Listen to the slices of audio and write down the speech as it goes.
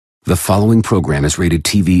The following program is rated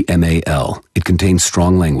TV MAL. It contains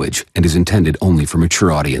strong language and is intended only for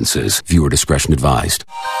mature audiences. Viewer discretion advised.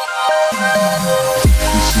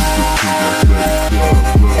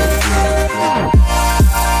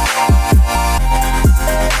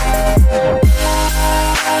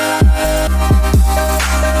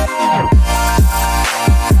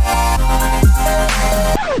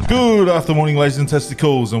 Good afternoon, ladies and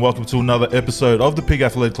testicles, and welcome to another episode of the Pig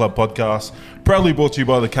Athletic Club podcast, proudly brought to you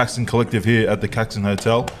by the Caxton Collective here at the Caxton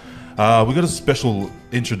Hotel. We've got a special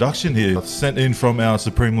introduction here, sent in from our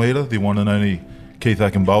supreme leader, the one and only Keith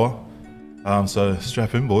Akinboa. So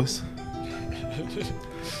strap in, boys.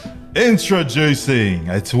 Introducing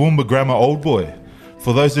a Toowoomba Grammar old boy.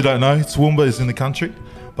 For those who don't know, Toowoomba is in the country,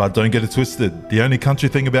 but don't get it twisted. The only country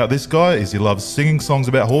thing about this guy is he loves singing songs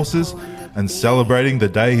about horses and celebrating the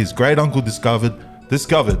day his great uncle discovered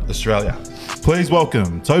Australia. Please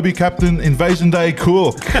welcome Torbi Captain Invasion Day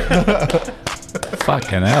Cook.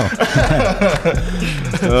 Fucking hell.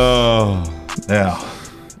 Now,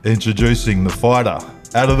 introducing the fighter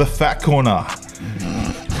out of the fat corner.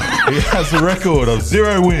 He has a record of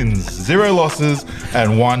 0 wins, 0 losses,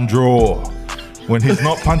 and 1 draw. When he's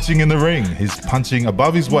not punching in the ring, he's punching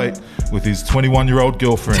above his weight with his 21-year-old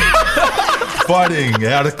girlfriend. Fighting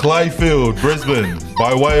out of Clayfield, Brisbane,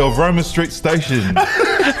 by way of Roma Street Station,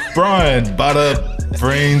 Brian Butter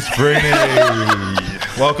Freens Freeney.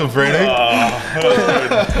 Welcome, Freeney.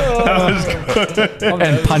 That was good.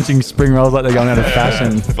 And punching spring rolls like they're going out of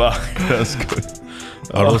fashion. Fuck, that's good.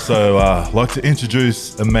 I'd also like to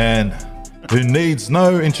introduce a man who needs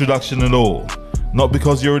no introduction at all. Not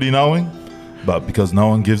because you already know him, but because no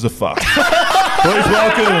one gives a fuck. Please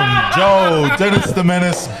welcome Joel Dennis the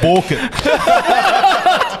Menace Borkett.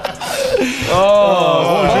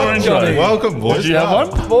 What was your intro? Johnny. Welcome, boys. Did you have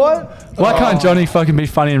one? Boy. Why can't Johnny fucking be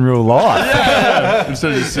funny in real life?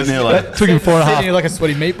 Instead of just sitting here like, It took him Sitting here like a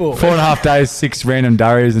sweaty meatball. 4.5 days, 6 random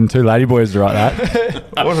durries and 2 ladyboys to write that.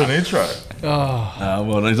 What an intro.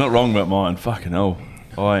 well, he's not wrong about mine. Fucking hell.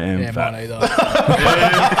 I am Yeah, fat. mine either.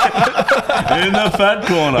 In the fat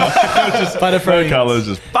corner. Just Butter no Freens. colours,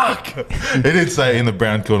 just fuck. He did say in the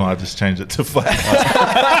brown corner, I just changed it to flat.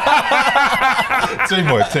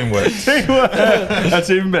 Teamwork. That's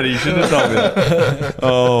even better. You shouldn't have told me that.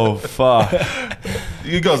 Oh, fuck.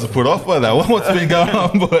 You guys are put off by that. What's been going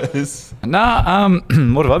on, boys? Nah,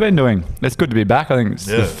 what have I been doing? It's good to be back. I think it's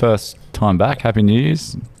the first time back. Happy New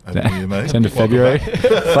Year's. Happy New Year, mate. End of Welcome February. back.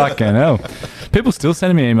 Fucking hell. People still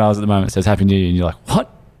sending me emails at the moment that says Happy New Year, and you're like, what?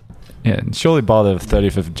 Yeah, and surely by the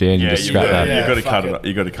 30th of Jan, you just scrap that. You've got to fuck cut it. it.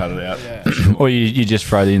 You got to cut it out. Yeah. Or you just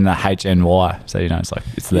throw in the HNY, so you know it's like,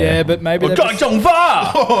 it's there. Yeah, but maybe Oh, they're God, just-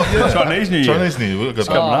 Zhongfa! Oh, yeah. Chinese New Year. Chinese New Year. We've got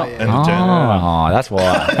coming up. yeah. End of January. Oh, that's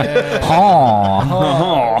why.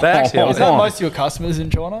 They actually, Is that most of your customers in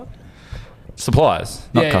China? suppliers,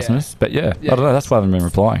 not Yeah, customers. But yeah, Yeah. I don't know. That's why I haven't been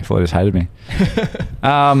replying. I thought they just hated me.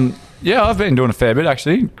 Yeah, I've been doing a fair bit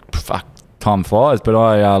actually. Fuck, time flies. But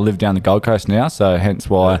I live down the Gold Coast now, so hence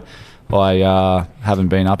why I haven't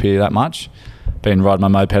been up here that much. Been riding my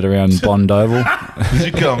moped around Bond Oval. Did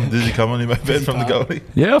you come on your moped from the Goldie?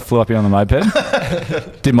 Yeah, I flew up here on the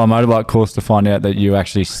moped. Did my motorbike course to find out that you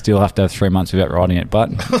actually still have to have 3 months without riding it. But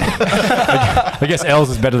I guess L's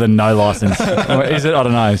is better than no license. Or is it? I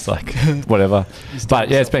don't know. It's like, whatever. But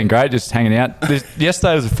yeah, it's been great just hanging out.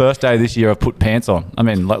 Yesterday was the first day this year I put pants on. I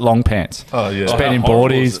mean, like long pants. Oh, yeah. Just been in How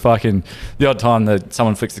horrible is boardies, it? fucking the odd time that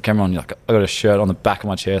someone flicks the camera on, you're like, I got a shirt on the back of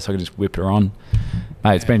my chair so I can just whip it on.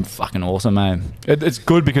 Mate, it's been fucking awesome, man. It's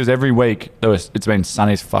good because every week it's been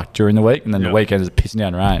sunny as fuck during the week, and then the weekend is pissing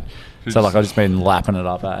down rain. So like I've just been lapping it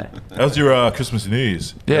up, eh? How's your Christmas and New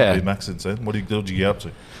Year's? Yeah. Max and Sen. What did you get up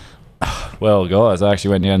to? Well, guys, I actually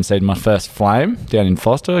went down and seen my first flame down in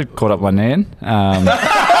Foster. Caught up with my nan.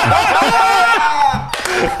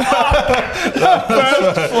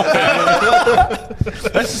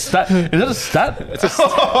 That's a stat. Is that a stat?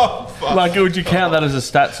 Like, would you count that as a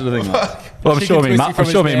stat sort of thing? Well, I'm Chicken sure, twisty from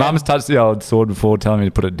his my nan. mum's touched the old sword before telling me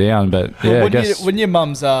to put it down, but yeah, I guess Wouldn't your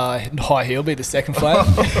mum's high heel be the second flame?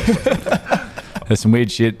 there's some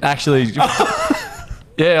weird shit. Actually,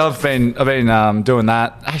 yeah, I've been doing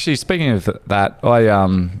that. Actually, speaking of that,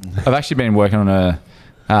 I've actually been working on a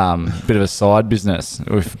bit of a side business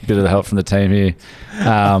with a bit of the help from the team here.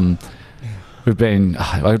 We've been,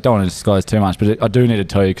 I don't want to disclose too much, but I do need to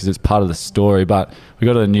tell you because it's part of the story, but we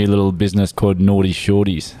got a new little business called Norti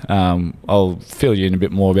Shorties. I'll fill you in a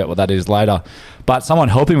bit more about what that is later. But someone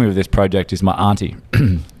helping me with this project is my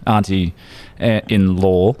auntie in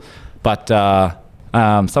law. But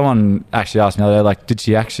someone actually asked me the other day, like, did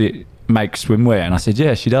she actually make swimwear? And I said,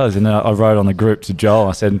 yeah, she does. And then I wrote on the group to Joel.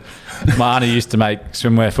 I said, my auntie used to make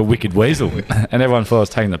swimwear for Wicked Weasel. And everyone thought I was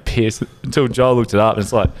taking the piss until Joel looked it up. And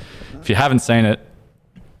it's like, if you haven't seen it,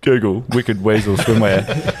 Google Wicked Weasel swimwear.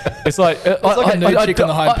 It's like like a nude chick on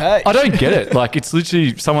the homepage. I don't get it. Like, it's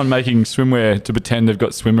literally someone making swimwear to pretend they've got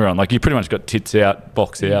swimwear on. Like, you pretty much got tits out,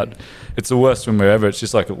 box out. It's the worst swimwear ever. It's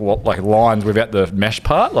just like lines without the mesh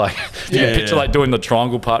part. Like, you can picture like doing the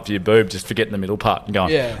triangle part for your boob, just forgetting the middle part and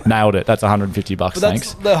going, nailed it. That's $150. But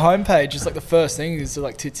Thanks. that's the homepage. It's like the first thing is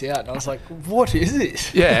like tits out, and I was like, what is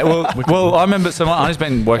this? Yeah, well, I remember. So my auntie's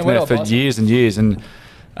been working there for years and years, and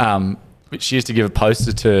she used to give a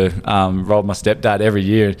poster to Rob, my stepdad, every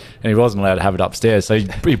year, and he wasn't allowed to have it upstairs. So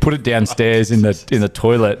he put it downstairs in the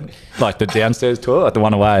toilet, like the downstairs toilet, like the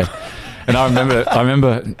one away. And I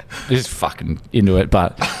remember, this is fucking into it,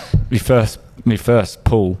 but my first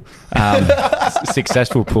pull,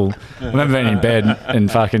 successful pull. I remember being in bed and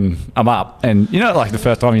fucking, I'm up, and you know, like the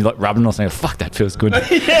first time you like rubbing or something, fuck, that feels good.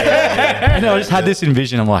 And I just had this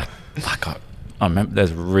envision. I'm like, fuck, I remember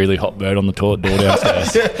there's a really hot bird on the toilet door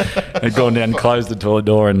downstairs. I'd gone down and closed the toilet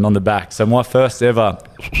door and on the back. So my first ever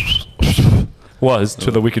was to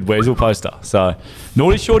the Wicked Weasel poster. So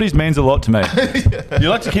Naughty Shorties means a lot to me. You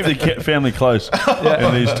like to keep the family close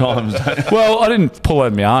in these times, don't you? Well, I didn't pull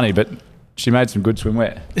out my auntie, but she made some good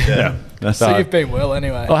swimwear. Yeah. So you've been well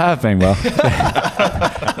anyway. I have been well.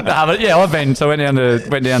 But yeah, I've been. So I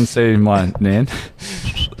went down to see my nan.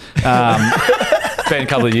 Been a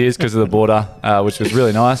couple of years because of the border, which was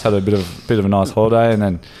really nice. Had a bit of a nice holiday, and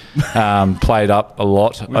then played up a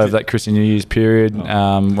lot over that Christmas New Year's period.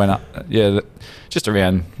 Went up, just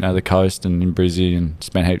around the coast and in Brizzy, and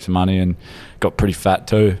spent heaps of money and got pretty fat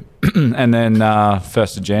too. And then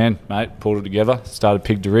 1st of Jan, mate, pulled it together. Started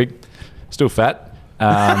pig to rig, still fat.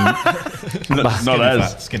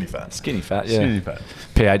 Skinny fat. Skinny fat, yeah. Skinny fat.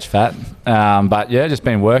 pH fat. But yeah, just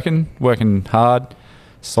been working hard,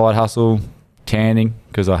 side hustle. Tanning,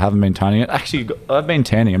 because I haven't been tanning it. Actually, I've been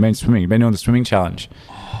tanning. I've been swimming. I've been doing the swimming challenge.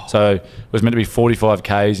 So it was meant to be 45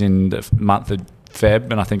 Ks in the month of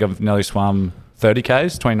Feb, and I think I've nearly swum 30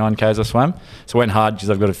 Ks, 29 Ks I swam. So I went hard because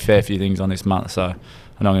I've got a fair few things on this month. So I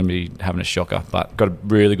know I'm going to be having a shocker, but got a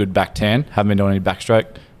really good back tan. Haven't been doing any backstroke.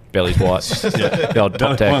 Belly's white. The old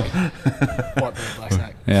top deck. White black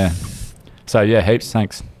snack. Yeah. So yeah, heaps.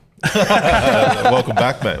 Thanks. Welcome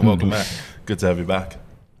back, mate. Welcome back. Good to have you back.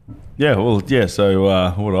 Yeah, well, yeah,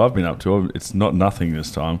 so what I've been up to, it's not nothing this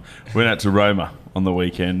time. Went out to Roma on the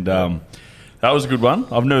weekend. That was a good one.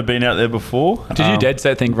 I've never been out there before. Did you dead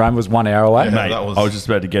set think Rome was 1 hour away? Yeah, Mate, I was just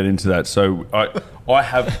about to get into that. So I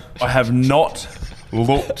have not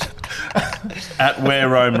looked at where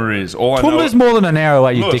Roma is. All I know Toowoomba's more than an hour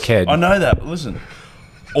away, you Look, dickhead. I know that, but listen,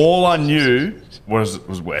 all I knew was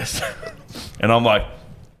west. And I'm like,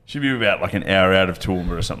 should be about like an hour out of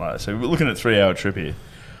Toowoomba or something like that. So we're looking at a 3-hour trip here.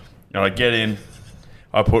 And I get in,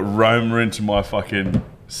 I put Roma into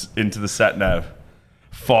the sat nav.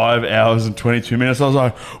 5 hours and 22 minutes. I was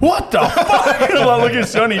like, what the fuck? And I'm like, look at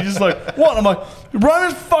Sonny, just like, what? I'm like,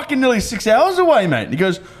 Roma's fucking nearly 6 hours away, mate. And he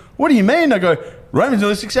goes, what do you mean? I go, Roma's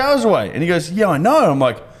nearly 6 hours away. And he goes, yeah, I know. I'm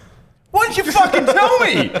like, why didn't you fucking tell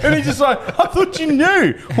me? And he's just like, I thought you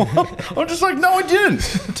knew. I'm just like, no, I didn't.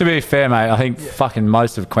 To be fair, mate, I think fucking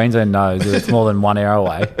most of Queensland knows that it's more than 1 hour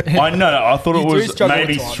away. I know. I thought it You do was struggle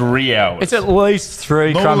maybe with time. 3 hours. It's at least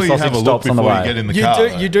 3 crumb Normally you have sausage a look stops on the before you way. get in the car.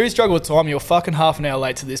 You do struggle with time. You're fucking half an hour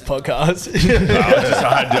late to this podcast.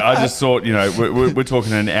 I just thought, we're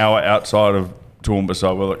talking an hour outside of Toowoomba,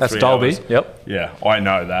 so we're like That's 3 Dolby, hours. yep. Yeah, I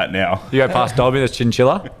know that now. You go past Dolby, there's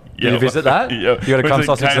Chinchilla. Did you visit that? Yeah. You got a crumb Went to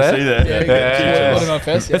sausage KFC there? there. What am I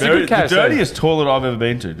first? It's a good The KFC. dirtiest toilet I've ever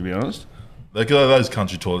been to be honest. Those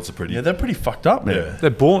country toilets are pretty. Yeah, they're pretty fucked up, man. Yeah.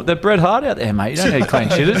 They're bred hard out there, mate. You don't need clean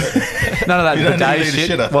shitters. None of that You don't bidet need a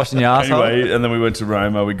shit, shitter. washing your asshole. Anyway, and then we went to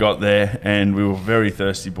Roma. We got there, and we were very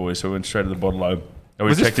thirsty boys, so we went straight to the bottle-o. And we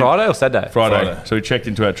Was this checked in- Friday or Saturday? Friday. So we checked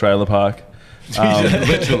into our trailer park.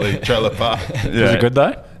 Literally, trailer park. Was it good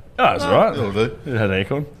though? Oh, it was all right. It'll do. It had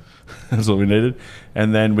aircon. That's all we needed.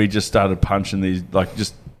 And then we just started punching these, like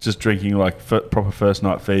just drinking like proper first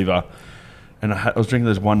night fever. And I was drinking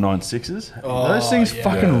those 196s. Those things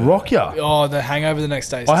fucking rock you. Oh, the hangover the next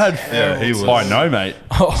day. I had. Yeah, he was. I know, mate.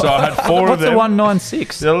 So I had 4 of What's them. the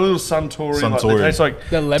 196? They're little Suntory. Suntory. They taste like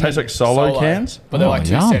They're lemon taste like solo cans. but they're like Oh,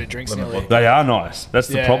 2 yum. standard drinks nearly. They are nice. That's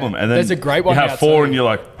the Yeah. problem. And then There's a great one You have out 4 too. and you're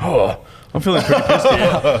like, oh, I'm feeling pretty pissed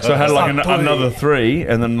here. So I had like another 3,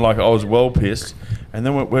 and then like I was well pissed. And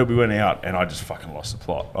then where we went out, and I just fucking lost the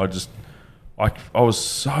plot. I was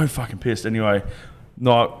so fucking pissed. Anyway,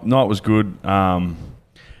 night was good.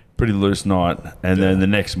 Pretty loose night. And then the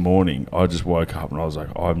next morning, I just woke up and I was like,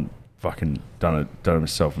 I'm fucking done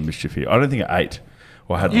myself a mischief here. I don't think I ate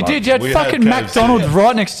or had You lunch. did. You had We fucking had KFC, McDonald's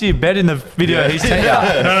right next to your bed in the video he sent you.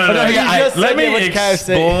 No. You just Let said me you went to KFC.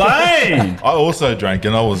 explain. I also drank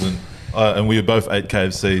and I wasn't. And we both ate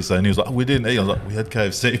KFC. So and he was like, we didn't eat. I was like, we had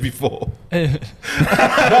KFC before.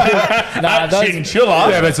 Nah, those, Chinchilla.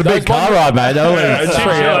 Yeah, but it's a big car ride, mate. That Yeah, was it's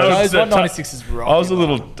 3 hours. those 196s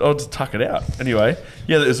rock. I'll just tuck it out. Anyway,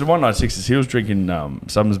 yeah, there's the 196s. He was drinking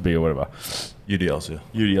Summersby or whatever. UDLs, yeah.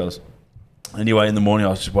 UDLs. Anyway, in the morning, I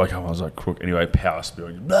was just woke up. I was like, crook. Anyway, power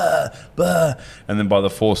spewing, blah, blah. And then by the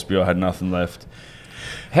fourth spew, I had nothing left.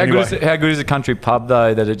 How Anyway. good is a country pub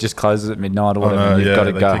though that it just closes at midnight or whatever? no, and you've yeah, got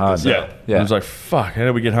to they go kicked home. us Yeah. Yeah. I was like, fuck, how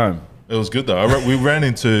did we get home? It was good though. We ran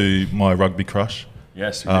into my rugby crush,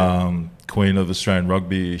 Yes. we did. Queen of Australian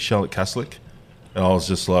rugby, Charlotte Caslick. And I was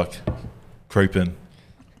just like creeping.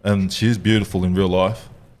 And she's beautiful in real life.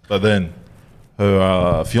 But then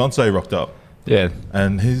her fiance rocked up. Yeah.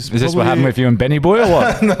 And he's Is this what happened with you and Benny Boy or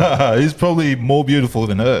what? Nah, he's probably more beautiful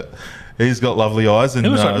than her. He's got lovely eyes. And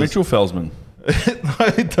He looks like Mitchell Felsman. No,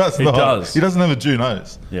 he does He not. does. He doesn't have a Jew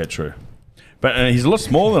nose. Yeah, true. But he's a lot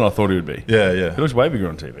smaller than I thought he would be. Yeah, yeah. He looks way bigger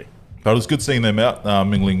on TV. But it was good seeing them out,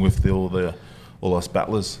 mingling with all us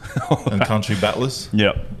battlers and country battlers.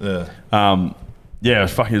 Yeah. Yeah. Yeah,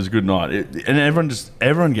 it was a good night. And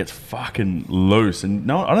everyone gets fucking loose. And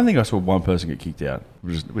no, I don't think I saw one person get kicked out.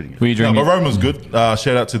 We didn't Were you No, drinking? but Rome was good. Shout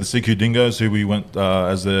out to the CQ Dingoes who we went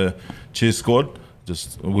as the cheer squad.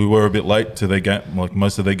 Just we were a bit late to their game, like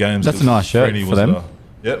most of their games. That's a nice shirt Freeney for them.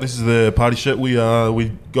 Yeah, this is the party shirt we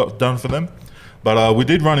got done for them. But we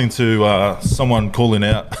did run into someone calling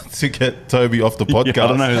out to get Toby off the podcast. I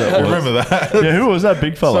don't know who that was. Remember that? Yeah, who was that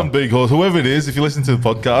big fella? Some big horse, whoever it is. If you listen to the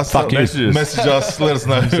podcast, Fuck you. message us. Let us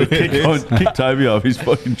know who it is. Kick Toby off his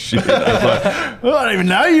fucking shit. I was like, well, I don't even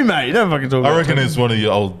know you, mate. You don't fucking talk I about reckon Toby. it's one of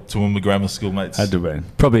your old Toowoomba grammar school mates. Had to be.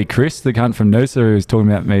 Probably Chris, the cunt from Noosa, who was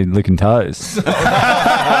talking about me licking toes. This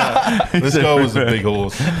guy was a big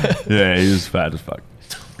horse. Yeah, he was fat as fuck.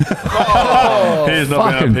 Oh, He has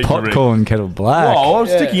not been able to Fucking pick the ring. popcorn kettle black. Oh, I was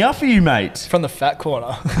Yeah. sticking up for you, mate. from the fat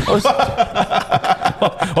corner.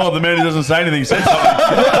 Oh, the man who doesn't say anything said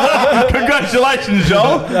something. Congratulations,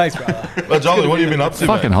 Joel. Thanks, brother. Well, Jolly, what have you been up to,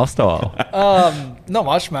 Fucking mate? hostile. Not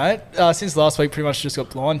much, mate. Since last week, pretty much just got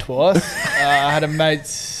blind twice. I had a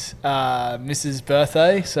mate's Mrs.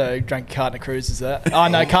 birthday, so drank a carton of cruises there. Oh,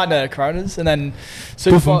 no, carton of Coronas. And then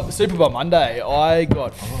Super Bowl Monday, I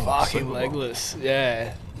got fucking legless.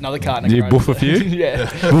 Yeah. Another carton of Did you Coronas. boof a few? Yeah.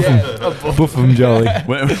 Yeah. Buff them, Jolly.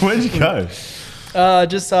 Where'd you go?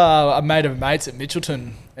 Just a mate of mates at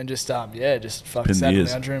Mitchelton, and just fucking Pin sat in the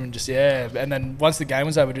ears. lounge room and and then once the game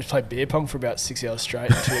was over, just played beer pong for about 6 hours straight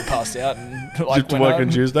until we passed out and Did like you went work home. on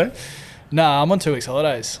Tuesday? Nah, I'm on 2 weeks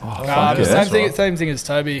holidays. fuck yeah, same that's thing, right. same thing as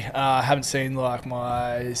Toby. I haven't seen like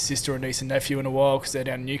my sister and niece and nephew in a while because they're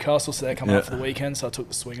down in Newcastle, so they're coming Yeah. up for the weekend. So I took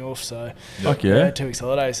the swing off. So Fuck yeah, yeah. 2 weeks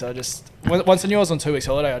holiday. So I just once I knew I was on 2 weeks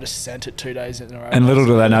holiday, I just sent it 2 days in a row. And little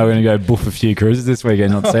do they know we're going to go buff a few cruises this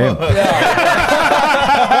weekend, not see them.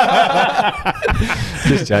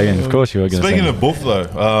 Just joking. Of course you were going to Speaking of buff,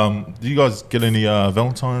 though, do you guys get any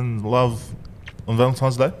Valentine love on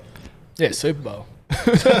Valentine's Day? yeah, Super Bowl.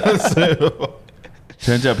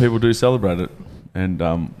 Turns out people do celebrate it. And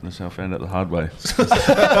that's how I found out the hard way.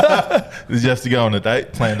 Did you have to go on a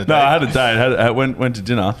date, plan a date? No, I had a date. I went to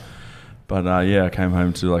dinner. But yeah, I came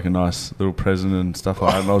home to like a nice little present and stuff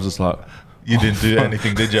like that. And I was just like, You didn't do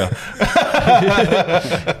anything, did you? took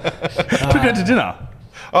her to dinner.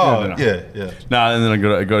 Oh, Yeah, yeah. No, and then I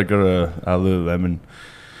got a Lululemon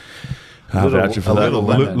voucher for a that. little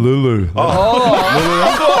lemon. Lulu.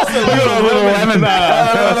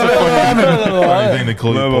 Funny thing to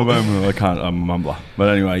call you Poppy. I can't. I'm a mumbler. But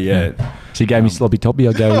anyway, yeah. She gave me sloppy toppy.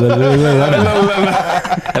 I go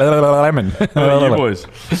lemon. You boys.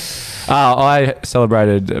 I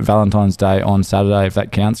celebrated Valentine's Day on Saturday, if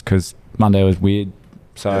that counts, because Monday was weird.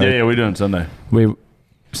 So Yeah, we're doing Sunday. we did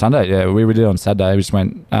it on Saturday. We just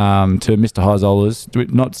went to Mr. Hizola's,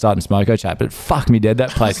 not starting smoko chat, but fuck me dead, that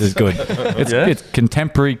place is good. It's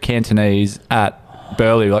contemporary Cantonese at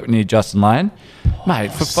Burleigh, like near Justin Lane.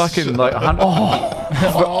 Mate, for fucking like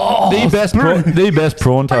the best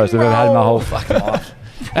prawn toast I've ever had in my whole fucking life.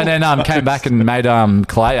 And then came back and made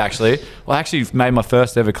clay actually. Well, I actually made my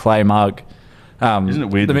first ever clay mug. Isn't it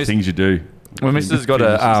weird the things you do? Well, Mrs.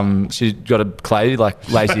 got she got a clay, like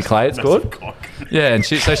lazy clay, it's called. Yeah, and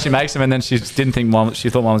she makes them, and then she didn't think she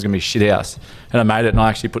thought mine was gonna be shit house, and I made it, and I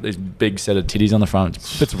actually put these big set of titties on the front,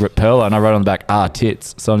 bits of pearl, and I wrote on the back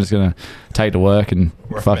tits. So I'm just gonna take it to work and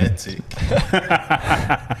fucking Romantic.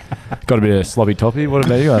 got a bit of sloppy toppy. What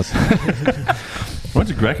about you guys? Went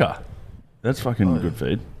to Greca. That's fucking good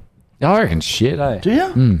feed. I reckon shit, eh? Do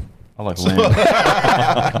you? I like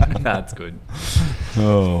lamb. That's good.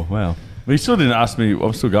 Oh, wow. But you still didn't ask me.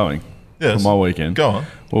 I'm still going Yes. for my weekend. Go on.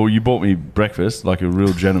 Well, you bought me breakfast like a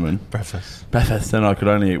real gentleman. Breakfast. Then I could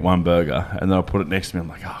only eat one burger. And then I put it next to me. I'm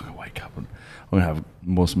like, I'm going to wake up and I'm going to have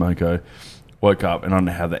more smoko. Woke up and I don't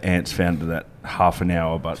know how the ants found that half an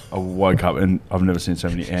hour, but I woke up and I've never seen so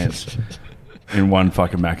many ants in one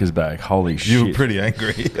fucking Macca's bag. Holy shit. You were pretty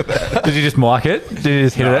angry about it. Did you just mic it? Did you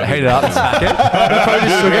just heat it up and smack it? Probably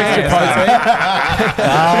just took extra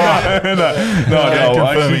No,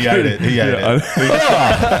 I confirm he actually ate it. He ate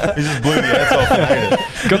it. He just blew the ants off and ate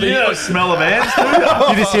it. Got the smell of ants, dude?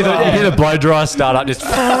 You just hear the blow dryer start up, just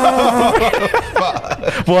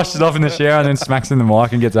washes it off in the shower and then smacks in the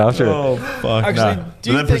mic and gets after it. Oh, fuck. Actually,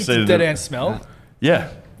 do you think dead ants smell? Yeah.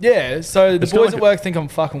 Yeah, so the It's got boys like at work think I'm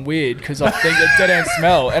fucking weird because I think that dead ants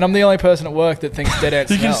smell, and I'm the only person at work that thinks dead ants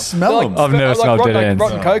You smell. can smell They're them. I've never smelled dead like ants.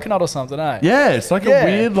 rotten coconut or something, eh? Yeah, it's like Yeah. a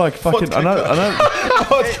weird, like, fucking... I know.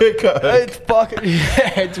 What's good, It's fucking...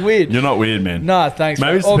 Yeah, it's weird. You're not weird, man. Nah, thanks. Maybe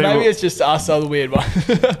Maybe it's the maybe people- it's just us are the weird one.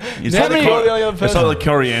 It's How like many the are the only other it's person? like the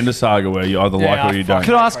coriander saga where you either like it or you don't.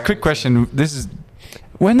 Could I ask a quick question? This is...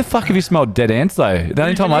 When the fuck have you smelled dead ants, though? The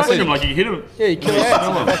only time I see... like you hit him. Yeah, you kill ants.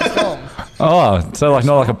 You fucking smell 'em. Oh, so like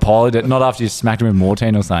not like a pilot, not after you smacked him with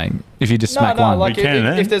Mortine or something. If you just smack No, one. like You can,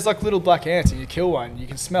 eh? if there's like little black ants and you kill one, you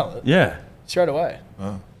can smell it Yeah. straight away.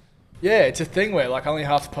 Yeah, it's a thing where like only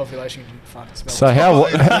half the population can fucking smell So it. how...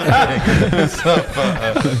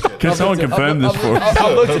 Can someone confirm this for us?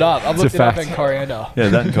 I've looked it up. I've looked a it up fact. in coriander. Yeah,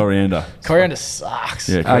 that and coriander. Coriander sucks.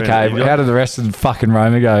 Yeah, Okay, coriander. how did the rest of the fucking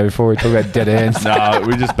Roma go before we talk about dead ants? No,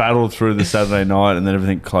 we just battled through the Saturday night and then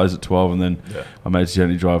everything closed at 12 and then I made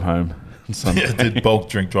Jenny drive home on Sunday. Yeah, did bulk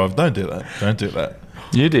drink drive. Don't do that. Don't do that.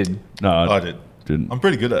 You did. No, I did. didn't. I'm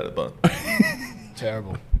pretty good at it, but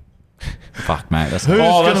Terrible. Fuck, mate. That's who's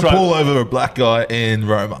Oh, going that's to right. pull over a black guy in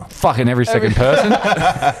Roma? fucking every second person.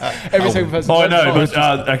 Every single person. Oh, no,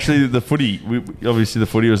 but actually the footy, obviously the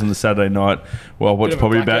footy was on the Saturday night. Well, I watched Bit of a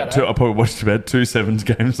probably blackout, about two, I probably watched about 2 Sevens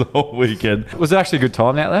games the whole weekend. Was it actually a good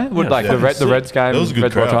time out there? Would, Yeah, like yeah. the Reds game? That was a good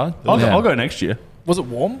Reds crowd. Tide? I'll go next year. Was it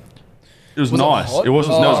warm? It was, Was it nice. hot? It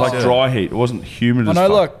wasn't. Oh, no, it was like yeah. dry heat. It wasn't humid I as know,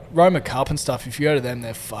 fuck. like Roma Cup and stuff. If you go to them,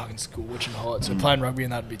 they're fucking scorching hot. So playing rugby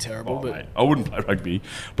and that'd be terrible. Oh, but mate, I wouldn't play rugby,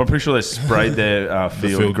 but I'm pretty sure they sprayed their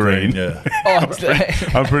field, Field green. Yeah. oh, it's there.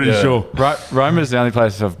 I'm pretty Yeah. sure. Roma's the only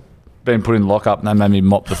place I've been put in lockup and they made me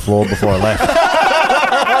mop the floor before I left.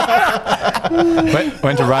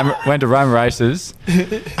 went to Roma races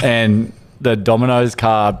and the Domino's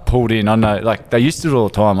car pulled in. I know, like they used to do it all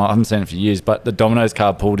the time. I haven't seen it for years, but the Domino's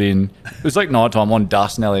car pulled in. It was like night time on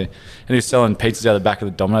dust, Nelly, and he was selling pizzas out of the back of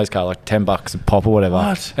the Domino's car, like $10 a pop or whatever.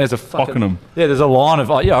 What? And there's a fucking Fucking 'em. Yeah, there's a line of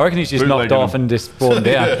I reckon he's just knocked Bootlegging off 'em. and just brought them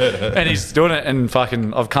down, and he's doing it. And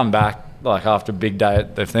fucking, I've come back like after a big day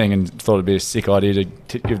at the thing and thought it'd be a sick idea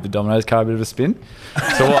to give the Domino's car a bit of a spin.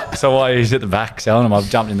 So while he's at the back selling them, I've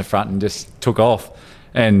jumped in the front and just took off.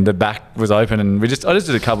 And the back was open, and I just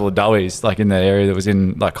did a couple of doughies like in the area that was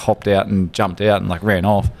in, like hopped out and jumped out and like ran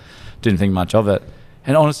off. Didn't think much of it,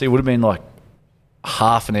 and honestly, it would have been like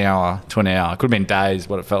half an hour to an hour. It could have been days,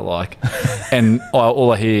 what it felt like. And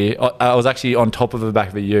all I hear, I was actually on top of the back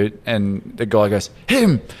of a ute, and the guy goes,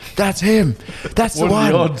 "Him, that's him, that's the What are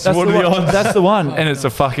one. the odds? That's What the are the one. odds?" That's the one." And it's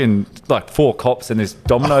a fucking like 4 cops and this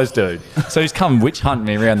Domino's dude. So he's come witch hunting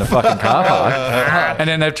me around the fucking car park. And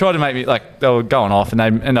then they've tried to make me, like, they were going off and they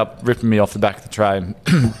end up ripping me off the back of the train.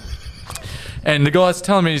 And the guy's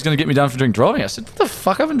telling me he's going to get me done for drink driving. I said, "What the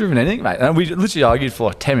fuck? I haven't driven anything, mate." And we literally argued for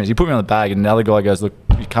like 10 minutes. He put me on the bag, and the other guy goes, "Look,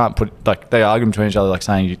 you can't put..." Like, they argued between each other, like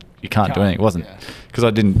saying you can't do anything. It wasn't. Because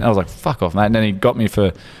I didn't... I was like, fuck off, mate. And then he got me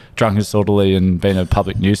for drunk and disorderly and being a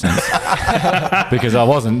public nuisance because I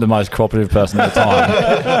wasn't the most cooperative person at the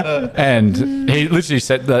time. And he literally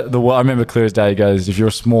said that I remember clear as day. He goes, "If you're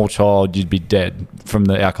a small child, you'd be dead from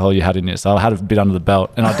the alcohol you had in you." So I had a bit under the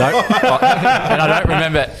belt, and I don't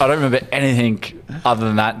remember anything other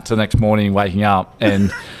than that until the next morning, waking up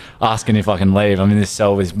and asking if I can leave. I'm in this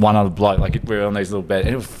cell with one other bloke, like we were on these little beds,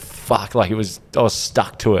 and it was fuck, like I was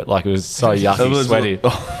stuck to it, like it was so yucky, sweaty.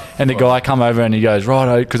 And the guy come over and he goes,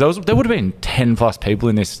 "Righto," because there would have been 10 plus people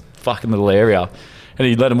in this fucking little area, and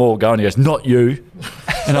he let them all go, and he goes, "Not you."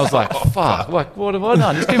 And I was like, fuck, like, what have I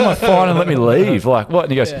done? Just give me my fine and let me leave. Like, what?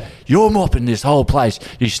 And he goes, you're mopping this whole place.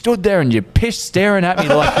 You stood there and you pissed staring at me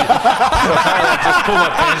like just pull my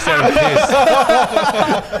pants down and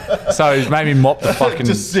piss. So he's made me mop the fucking...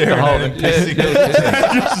 Just staring the whole, at him pissing.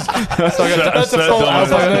 So I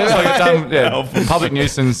got done, public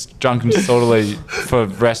nuisance, drunk and disorderly for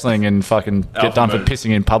wrestling and fucking get done for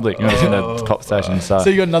pissing in public. You know, in the cop station. So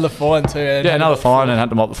you got another fine too. And another fine and had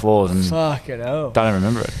to mop the floors. And fucking hell. Don't even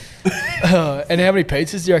remember it. And how many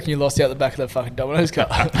pizzas do you reckon you lost out the back of the fucking Domino's car?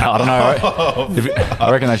 I don't know.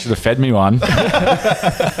 I reckon they should have fed me one.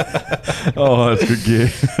 Oh, that's good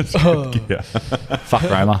gear. That's good gear. Fuck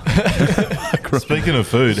Roma. Speaking of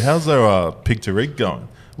food, how's our pig to rig going?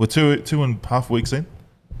 We're 2.5 weeks in.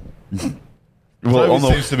 Well,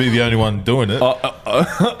 Toby seems to be the only one doing it.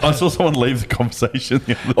 I saw someone leave the conversation.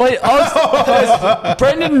 Wait,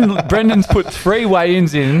 Brendan's put 3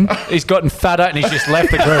 weigh-ins in. He's gotten fatter and he's just left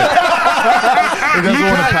the group. He doesn't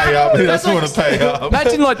want to pay up. He doesn't want to pay up.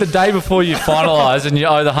 Imagine like the day before you finalise and you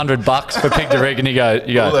owe the $100 for pig to rig, and you go,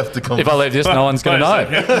 if I leave this, no one's going to know.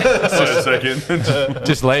 Wait a second.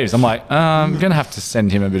 Just leaves. I'm like, I'm going to have to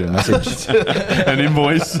send him a bit of a message. An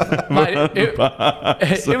invoice. Mate,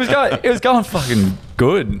 it was going fucking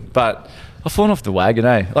good, but I've fallen off the wagon,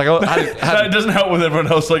 eh? Like It doesn't help with everyone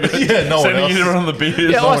else. Like, sending everyone the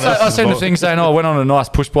beers. Yeah, I seen the thing saying, I went on a nice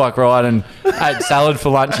push bike ride and ate salad for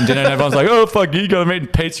lunch and dinner, and everyone's like, oh, fuck you, got to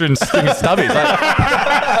eat pizza and sting stubbies.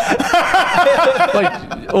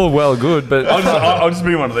 Like, all well good, but... I'll just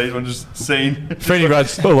be one of these ones, just seeing... Freddie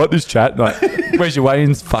runs, I like this chat. Like, where's your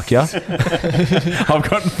weigh-ins? Fuck ya. I've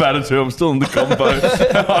gotten fatter too. I'm still in the combo.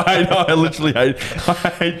 I literally hate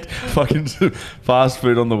fucking fast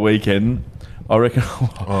food on the weekend. I reckon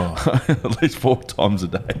at least 4 times a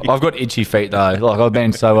day. I've got itchy feet though. Like, I've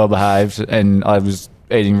been so well behaved and I was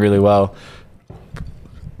eating really well.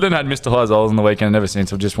 Then I had Mr. Highs on the weekend, and ever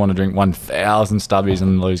since I've just wanted to drink 1,000 stubbies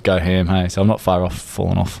and lose go ham, hey. So I'm not far off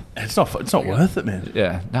falling off. It's not worth it, man.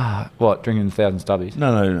 Yeah. Nah, what, drinking 1,000 stubbies?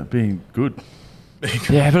 No, being good.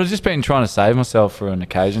 Yeah, but I've just been trying to save myself for an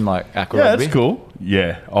occasion like aqua rugby. Yeah, that's cool.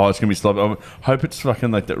 Yeah. Oh, it's going to be sloppy. I hope it's fucking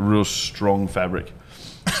like that real strong fabric.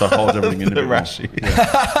 So it holds everything in the a bit rashy.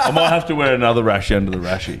 Yeah. I might have to wear another rashy under the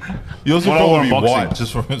rashy. Yours will probably be white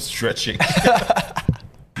just from it stretching.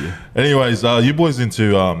 Anyways, you boys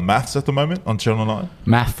into maths at the moment on Channel 9?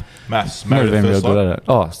 Maths. Married at First Sight.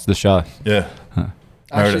 Oh, it's the show. Yeah.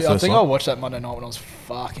 Actually, I think I watched that Monday night when I was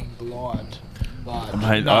fucking blind. But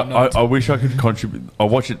mate, I wish I could contribute. I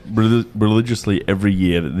watch it religiously every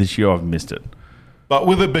year. This year I've missed it. But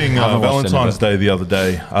with it being Valentine's Day the other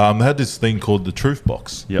day, they had this thing called the Truth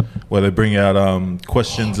Box. Yep. Where they bring out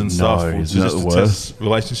questions and stuff just to test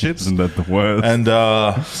relationships. Isn't that the worst? And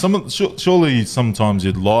surely sometimes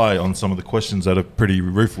you'd lie on some of the questions that are pretty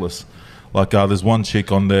ruthless. Like there's one chick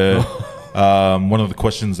on there, one of the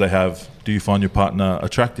questions they have, do you find your partner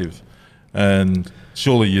attractive? And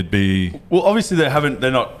surely you'd be... Well, obviously they're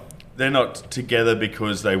not together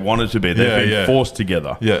because they wanted to be. They've been forced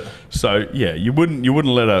together. Yeah. So yeah, you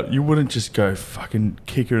wouldn't just go fucking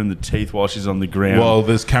kick her in the teeth while she's on the ground. Well,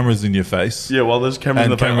 there's cameras in your face. Yeah, well, there's cameras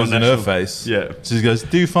and cameras in her face. Yeah. She goes,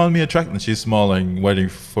 do you find me attractive? And she's smiling, waiting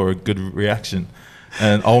for a good reaction.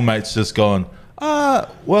 And old mate's just gone,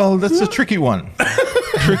 well, that's a tricky one.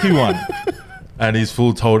 Tricky one. And he's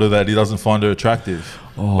told her that he doesn't find her attractive.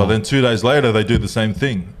 Oh. But then 2 days later, they do the same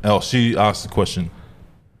thing. She asks the question,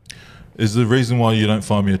 is the reason why you don't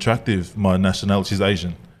find me attractive my nationality is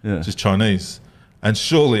Asian? Yeah. She's Chinese. And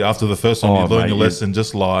surely after the first one, you learn your lesson,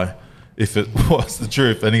 just lie if it was the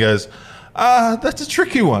truth. And he goes, that's a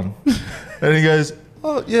tricky one. And he goes,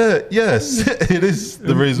 oh, yeah, yes, it is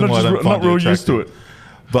the reason why I don't find you attractive. Used to it.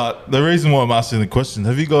 But the reason why I'm asking the question,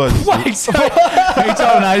 have you guys... Wait, so you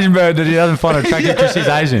told an Asian bird that he doesn't find her attractive because she's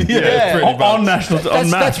Asian? Yeah, pretty much. On national...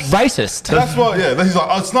 That's racist. That's what, he's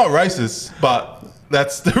like, it's not racist, but...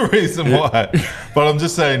 That's the reason why. But I'm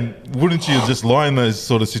just saying, wouldn't you just lie in those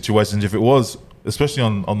sort of situations if it was, especially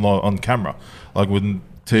on camera, like when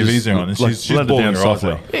TVs are on, and she's balling her eyes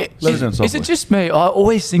out. Is it just me? I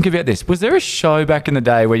always think about this. Was there a show back in the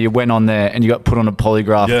day where you went on there and you got put on a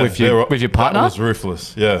polygraph with your partner? That was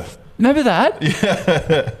ruthless. Yeah. Remember that?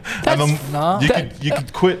 Yeah. You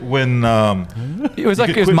could quit when it was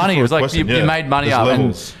like it was money. It was like you made money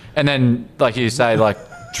up, and then like you say like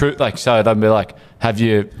true, like so they'd be like, have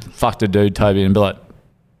you fucked a dude, Toby? And be like,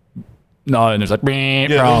 no. And it's like,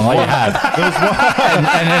 wrong, like you have.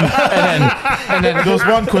 And then there was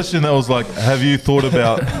one question that was like, have you thought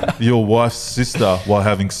about your wife's sister while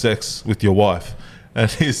having sex with your wife? And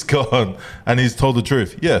he's gone, and he's told the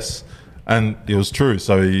truth, yes. And it was true.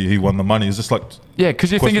 So he won the money. It's just like, Yeah,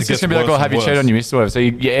 because you think it's just going to be like, oh, have you cheated on your miss or whatever? So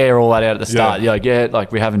you air all that out at the start. Yeah. You're like, yeah,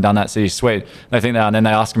 like we haven't done that, so you're sweet. They think that, and then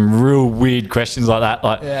they ask them real weird questions like that.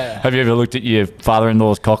 Like, have you ever looked at your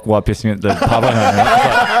father-in-law's cock while pissing at the pub?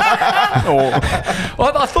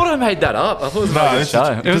 I thought I made that up. I thought it was a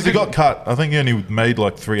show. Because he got cut. I think he only made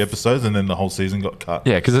like 3 episodes and then the whole season got cut.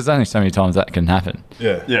 Yeah, because there's only so many times that can happen.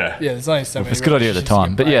 Yeah. Yeah, there's only so many. It's a good idea at the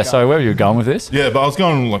time. But yeah, so where were you going with this? Yeah, but I was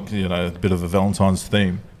going like, a bit of a Valentine's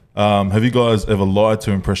theme. Have you guys ever lied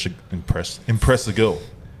to impress a girl?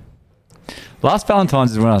 Last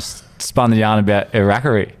Valentine's is when I spun the yarn about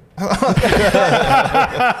Iraqi. Did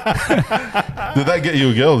that get you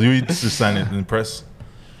a girl? You were just saying it to impress.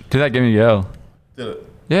 Did that give me a girl? Did it?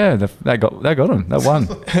 Yeah, they got him. That won.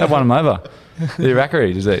 That won him over. The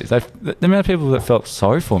Iraqi disease. The amount of people that felt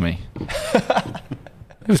sorry for me.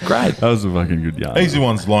 It was great. That was a fucking good yarn. Easy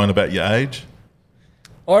one's lying about your age.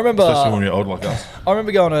 I remember, especially when you're old like us. I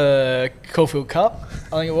remember going to Caulfield Cup,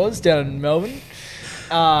 I think it was, down in Melbourne.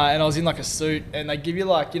 And I was in like a suit, and they give you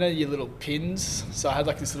like, your little pins. So I had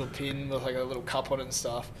like this little pin with like a little cup on it and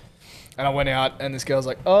stuff. And I went out, and this girl's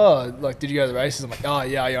like, oh, like, did you go to the races? I'm like, oh,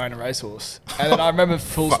 yeah, I own a racehorse. And then I remember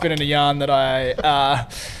full spinning a yarn that I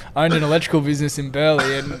owned an electrical business in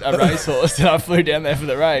Burleigh and a racehorse, and I flew down there for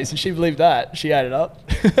the race, and she believed that. She ate it up.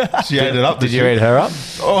 She ate it up? Did you eat her up?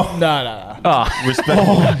 Oh. No. Oh.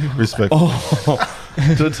 Respect. Respect. Oh.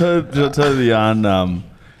 Did I tell you the yarn?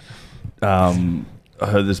 I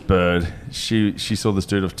heard this bird. She saw this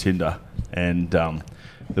dude off Tinder, and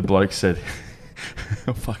the bloke said,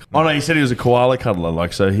 oh, fuck. Oh, no, he said he was a koala cuddler.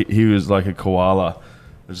 Like, so he was like a koala.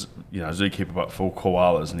 There's, zookeeper, but full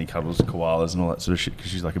koalas, and he cuddles koalas and all that sort of shit because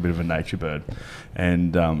she's like a bit of a nature bird.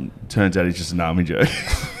 And turns out he's just an army joke.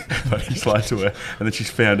 But he's lied to her, and then she's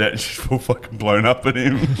found out, and she's full fucking blown up at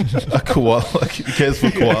him. A koala? He cares for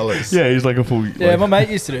koalas? Yeah, he's like a full... Yeah, my mate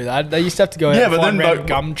used to do that. They used to have to go out and find random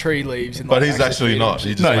gum tree leaves. And but he's actually not.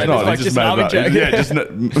 He just no, he's not. Like he just made it up. Yeah, just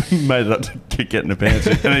made it up to get in the pants.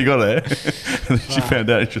 And then he got there, and then she found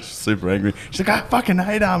out, and she was super angry. She's like, I fucking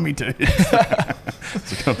hate army dudes.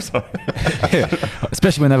 Like, I'm sorry. Yeah.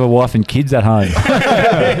 Especially when they have a wife and kids at home.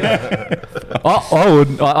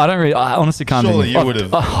 I honestly can't. Surely you would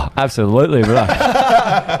have. Oh, absolutely, but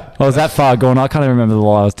I was that far gone. I can't even remember the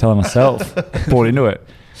lie I was telling myself. Bought into it.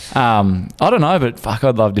 I don't know, but fuck,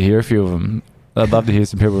 I'd love to hear a few of them. I'd love to hear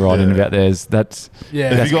some people writing about theirs. If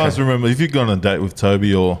you guys remember, if you've gone on a date with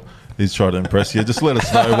Torbi or he's trying to impress you, just let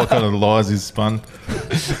us know what kind of lies he's spun.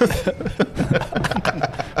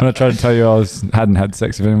 When I tried to tell you I hadn't had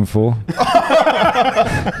sex with him before,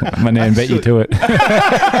 my nan bet you to it.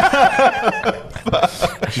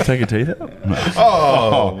 Did you take your teeth out? No.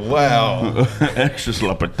 Oh, wow. Extra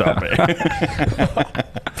sloppy-toppy.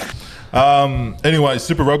 Anyway,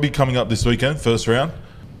 Super Rugby coming up this weekend, first round.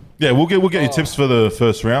 Yeah, we'll get your tips for the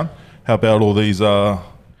first round. How about all these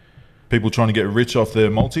people trying to get rich off their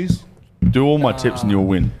multis? Do all my tips and you'll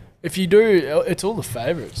win. If you do, it's all the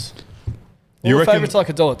favourites. You All the reckon- favourites like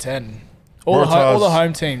 $1.10. All the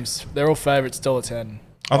home teams, they're all favourites $1.10.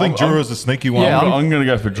 I think Drura's a sneaky one. Yeah, I'm going to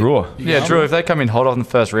go for draw. Yeah, Drew, if they come in hot on the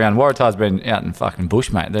first round, Waratah's been out in fucking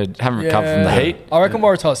bush, mate. They haven't recovered from the heat. I reckon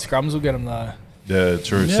Waratah scrums will get them though. Yeah,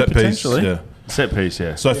 true. Yeah, Set piece. potentially. Yeah. Set piece,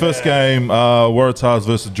 yeah. So first game, Waratahs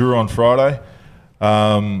versus Drura on Friday.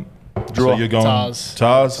 So you're going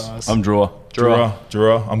Tars. I'm draw.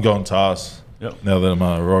 Drura. I'm going Tars. Yep. Now that I'm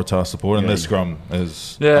a Waratah supporter, and their scrum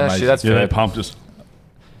is amazing. Actually, that's Yeah, fair. they pumped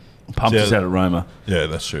us out at Roma. Yeah,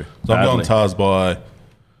 that's true. So I'm going Tars by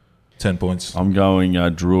 10 points. I'm going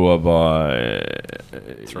draw by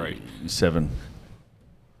 7.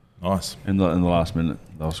 Nice. In the last minute,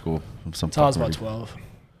 they'll score some. Tars by 12.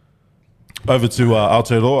 Over to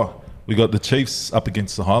Aotearoa. We got the Chiefs up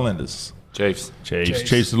against the Highlanders. Chiefs.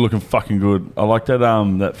 Chiefs are looking fucking good. I like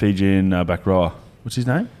that Fijian back rower. What's his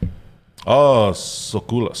name? Oh,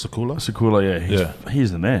 Sakula. Sakula, yeah.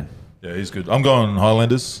 He's the man. Yeah, he's good. I'm going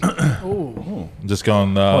Highlanders. Ooh. I'm just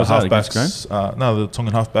going is that against halfbacks. No, the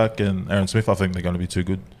Tongan halfback and Aaron Smith. I think they're going to be too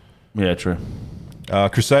good. Yeah, true.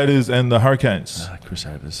 Crusaders and the Hurricanes.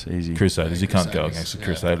 Crusaders, easy. Crusaders. You can't go against the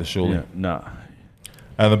Crusaders, surely. Yeah, no.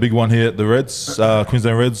 And the big one here, the Reds,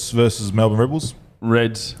 Queensland Reds versus Melbourne Rebels.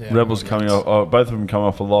 Reds, Yeah, Rebels Reds. coming off. Both of them come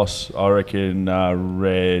off a loss. I reckon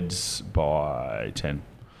Reds by 10.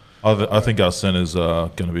 I think our centre's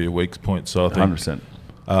going to be a weak point, so I think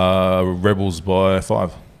 100%. Rebels by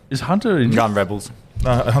 5. Is Hunter in? Gun Rebels.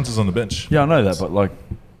 No, Hunter's on the bench. Yeah, I know that, but like,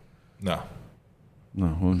 No.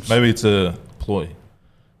 no. Maybe it's a ploy.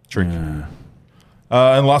 Trick. Yeah.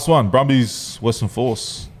 And last one, Brumbies, Western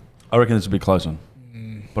Force. I reckon it's a bit close one.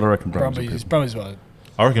 But I reckon Brumbies by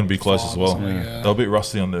I I reckon it'll be close as well. Yeah. They're a bit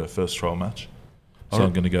rusty on their first trial match. So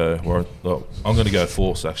I'm going to go. I'm going to go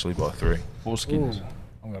Force actually by 3. 4 skins. Ooh.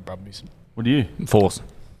 I'm going to grab me some. What do you? Force.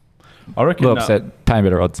 I reckon. A little upset. Paying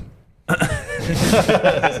better odds.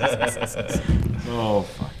 Oh,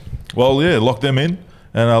 fuck. Well, yeah, lock them in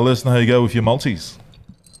and let us know how you go with your multis.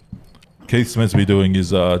 Keith's meant to be doing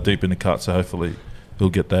his deep in the cut, so hopefully he'll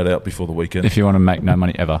get that out before the weekend. If you want to make no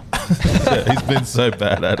money ever. Yeah, he's been so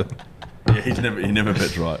bad at it. Yeah, he never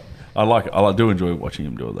bets right. I do enjoy watching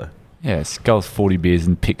him do it though. Yeah, skulls 40 beers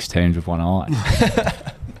and picks teams with one eye.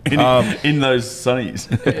 In those sunnies.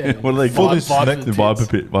 What are they For called? this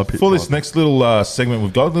next- For this next little segment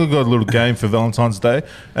we've got a little game for Valentine's Day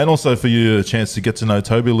and also for you a chance to get to know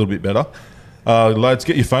Toby a little bit better. Lads,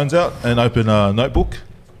 get your phones out and open a notebook.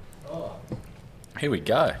 Here we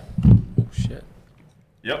go. Oh, shit.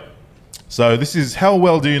 Yep. So this is how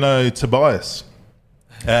well do you know Tobias?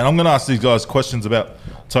 And I'm going to ask these guys questions about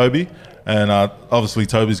Toby, and obviously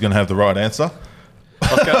Toby's going to have the right answer.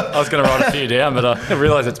 I was going to write a few down, but I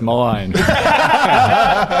realise it's mine.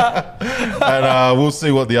 And we'll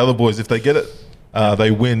see what the other boys, if they get it,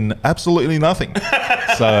 they win absolutely nothing.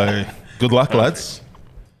 So good luck, lads.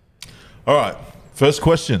 All right, first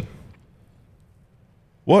question.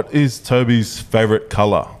 What is Toby's favourite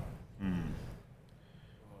colour?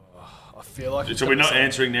 I feel like. So we're not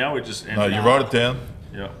answering now. We're just No, answering. you write it down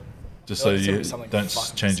Yeah. just so It's gonna you be something don't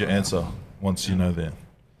fucking change your silly. answer once you know there.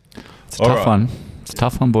 It's a tough one. It's a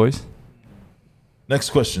tough one, boys.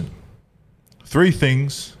 Next question. 3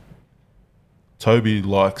 things Toby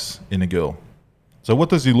likes in a girl. So what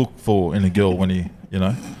does he look for in a girl when he, you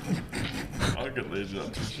know? I could lead you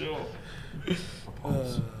up for sure.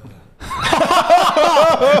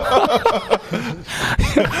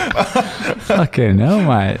 Fucking hell,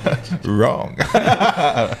 mate. Wrong.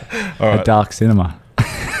 A dark cinema.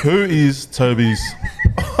 Who is Toby's...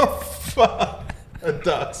 Oh, fuck. A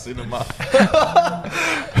dark cinema.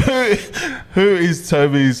 who is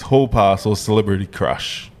Toby's hall pass or celebrity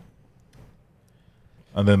crush?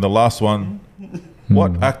 And then the last one.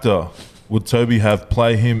 What actor would Toby have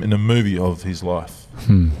play him in a movie of his life?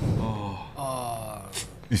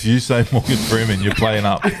 If you say Morgan Freeman, you're playing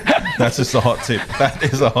up. That's just a hot tip. That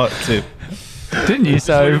is a hot tip. Didn't you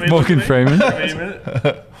say Morgan Freeman? Wait a minute.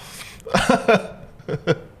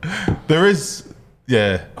 There is,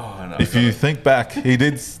 yeah. Oh, no, if you think back, he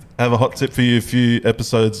did have a hot tip for you a few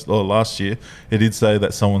episodes or last year. He did say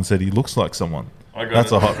that someone said he looks like someone.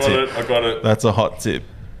 That's a hot tip. I got it. That's a hot tip.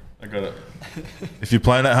 I got it. If you're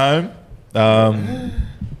playing at home,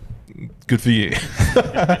 good for you.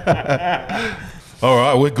 All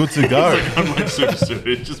right, we're good to go. I'm like super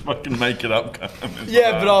serious. Just fucking make it up.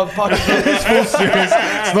 Yeah, but I'm fucking. It's full serious.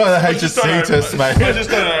 It's not a HSC test, mate. I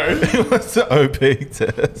just don't know. It's an OP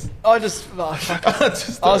test. I just. I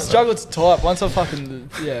was struggling to type. Once I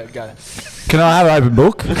fucking. Yeah, go. Can I have an open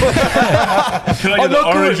book? Can I get the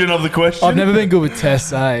origin of the question? I've never been good with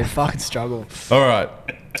tests, eh? Fucking struggle. All right.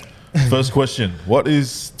 First question. What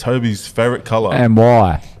is Toby's favourite colour? And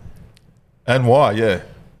why? And why, yeah.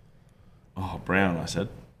 Oh, brown, I said.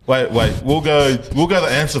 Wait. We'll go the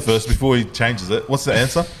answer first before he changes it. What's the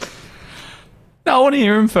answer? No, I want to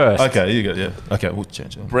hear him first. Okay, you go, yeah. Okay, we'll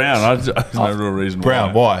change it. Brown. There's no real reason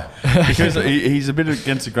Brown, why. why? Because he's a bit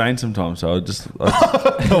against the grain sometimes, so I just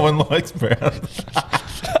No one likes brown.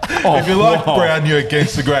 If you like brown, you're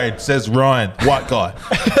against the grain. Says Ryan, white guy.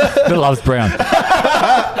 That loves brown.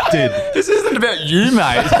 Did. This isn't about you,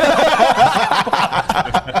 mate.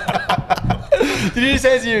 Did you just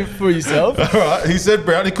answer you for yourself? All right, he said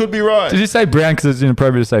brown. He could be right. Did you say brown because it's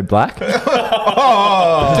inappropriate to say black?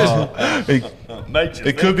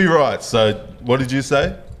 It could be right. So, what did you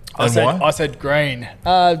say? And why? I said green.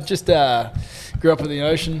 Just grew up at the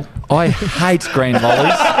ocean. I hate green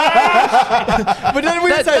lollies. But then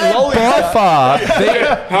we didn't say lollies. By far,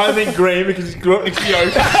 I think green because he grew up next to the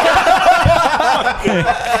ocean.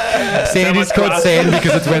 sand is called sand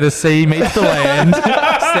because it's where the sea meets the land.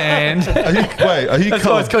 Sand. Are you That's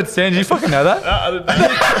why it's called sand. Did you fucking know that?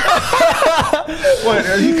 Wait,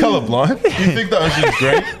 are you colourblind? You think the ocean's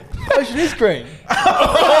green? The ocean is green.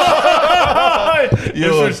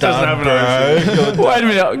 You're Ipswich doesn't have an ocean. Wait a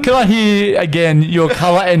minute. Can I hear again your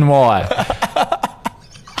colour and why?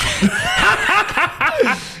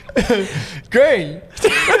 Green.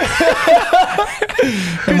 Because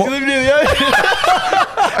you live near the ocean.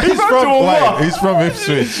 He's He's from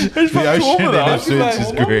Ipswich. The ocean in Ipswich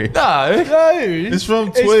is green. No. He's from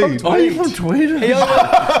He's Tweed. from Are you from Tweed? No,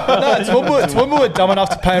 it's Toowoomba were dumb enough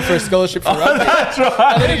to pay him for a scholarship for rugby. That's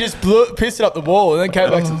right. And then he just pissed it up the wall and then came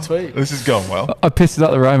back to the Tweed. This is going well. I pissed it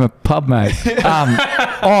up the Roma pub, mate.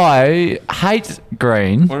 I hate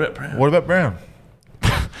green. What about brown? What about Brown?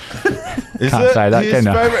 Is Can't say that, his can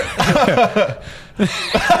I?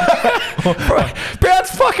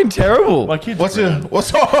 Brown's fucking terrible. My kids. What's brown. your?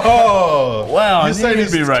 What's? Oh, Wow, I You're knew saying you'd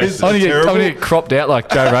his be kids racist. are I'm terrible? gonna get cropped out like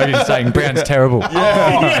Joe Rogan saying Brown's terrible. Make a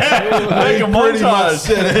pretty much montage.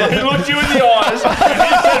 said it. He looked you in the eyes and he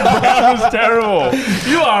said Brown was terrible.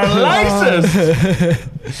 You are racist.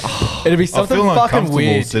 It'd be I something feel fucking uncomfortable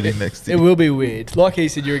weird. sitting next to It you. will be weird. Like he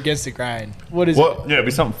said, you're against the grain. What is What? Yeah, it'd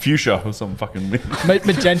be something fuchsia or something fucking weird. it?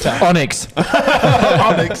 Magenta. Onyx.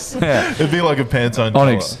 Onyx. Yeah. It'd be like a Pantone.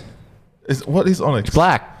 Onyx. Colour. What is Onyx?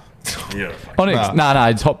 Black. Yeah. Onyx. No,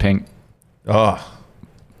 it's hot pink. Oh,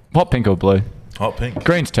 Hot pink or blue. hot pink.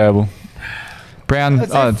 Green's terrible. Brown.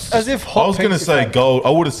 As if hot I was going to pink's say okay. gold.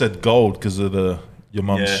 I would have said gold because of your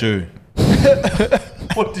mum's Yeah. shoe.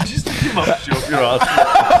 What did you stick him up your ass?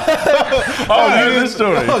 Oh, I heard this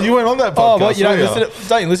story. Oh, you went on that podcast. Oh, what? You don't didn't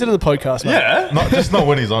don't you listen to the podcast, mate? Yeah. Just not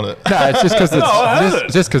when he's on it. no, it's just because I heard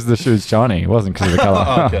it. just because the shoe's shiny. It wasn't because of the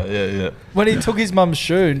colour. Okay, yeah. When he took his mum's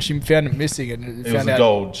shoe and she found it missing and It was found a out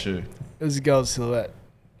gold shoe. it was a gold silhouette.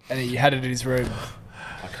 And he had it in his room.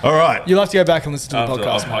 All right. You'll have to go back and listen to the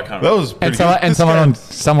podcast, I mate. can't That was pretty good. This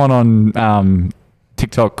Someone on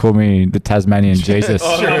TikTok called me the Tasmanian Jesus.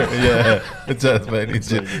 Sure, yeah. It's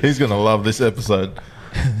he's going to love this episode.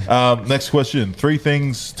 Next question. 3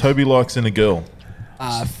 things Toby likes in a girl.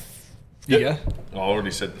 Yeah. I already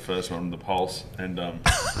said the first one, the pulse, and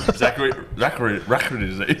Zachary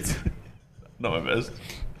disease. Not my best.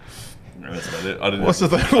 No, that's about it. I didn't. What's the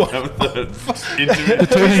third one? Into The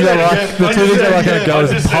two things I like in a girl I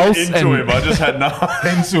is just pulse said into him. and I just had no.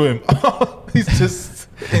 Into him. He's just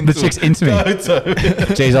into the chick's into me. Go, Toby.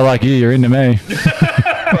 Jeez, I like you. You're into me.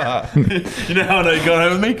 You know how I know you got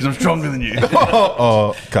over me? Because I'm stronger than you.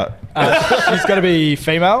 Oh, cut. She's got to be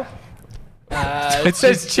female. It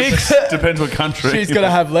says chicks. Depends what country. She's got to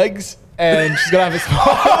have legs and she's got to have a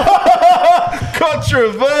smile.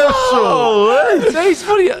 Controversial. Jeez,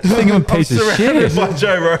 what are you thinking of a piece of Surrounded shit? by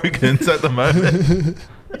Joe Rogans at the moment.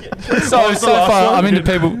 So far, I'm into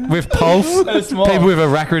people with pulse, smile. people with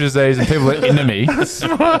Arachid disease, and people that are into me.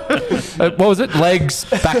 What was it? Legs,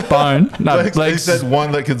 backbone. No, He legs, said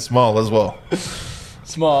one that can smile as well.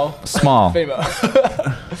 Smile. smile. Female.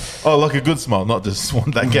 Oh, like a good smile, not just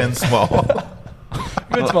one that can smile.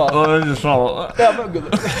 Good smile. Oh, just not. Yeah, I'm not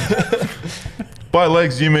good. By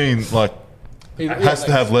legs, you mean like has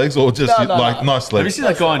to have legs or just No, no, like no. nice Have you legs? seen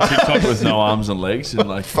that guy on TikTok with no arms and legs and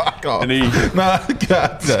like? Fuck off. And he Nah,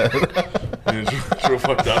 God, no. it's real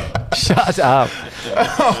fucked up. Shut up.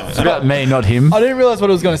 It's about me, not him. I didn't realise what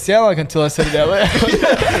it was going to sound like until I said it out loud.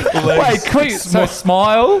 Wait, quick. So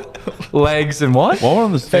smile, legs, and what? While we're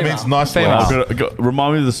on the It means nice Female. legs.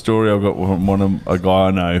 remind me of the story I got from a guy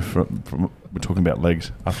I know from we're talking about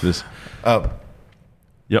legs after this.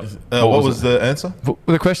 Yep. What was the answer?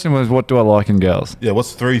 The question was, what do I like in girls? Yeah,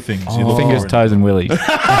 what's 3 things you look Fingers, for in- toes, and willies. Fuck,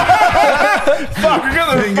 we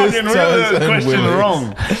got the Fingers, fucking toes, and question willies.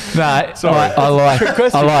 wrong. No, Sorry. I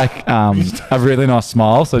like a really nice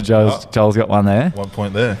smile. So Joel's got one there. 1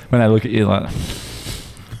 point there. When they look at you like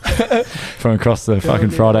from across the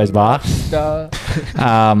fucking Fridays bar.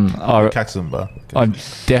 Caxton bar. I'm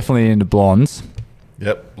definitely into blondes.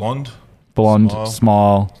 Yep, blonde. Blonde, Smile.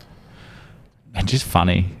 smile, and just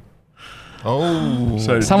funny. Oh,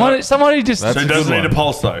 So Someone who just That's so a it good doesn't need a one.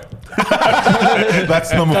 pulse though.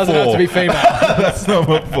 that's number 4. Doesn't have to be female. That's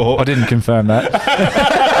number 4. I didn't confirm that.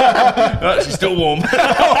 No, she's still warm.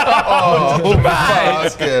 Oh,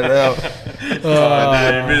 fucking hell.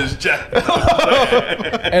 Her name is Jack.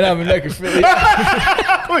 And I'm a necrophilia.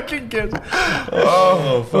 Fucking kids.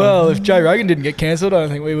 Well, if Joe Rogan didn't get cancelled, I don't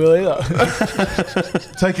think we will either.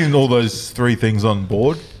 Taking all those 3 things on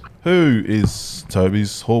board, who is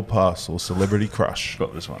Toby's hall pass or celebrity crush?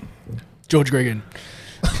 Got this one. George Gregan.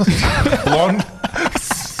 Blonde,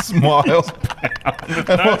 smile,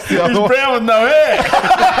 and what's the other He's one? brown with no hair.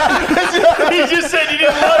 He just said you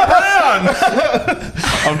didn't like brown.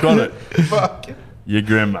 I've got it. Fuck. Your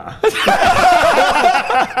grandma.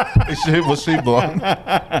 Was she blonde?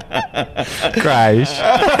 Grayish.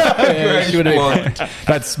 Yeah, she would have been.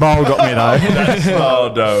 That smile got me though.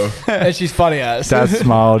 Oh no. And she's funny as. That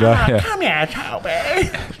smile, yeah. Come here, Toby.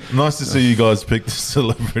 Nice to see you guys pick the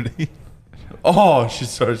celebrity. Oh,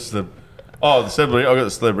 she's the celebrity. I got the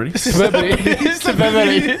celebrity. Celebrity.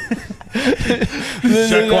 Celebrity.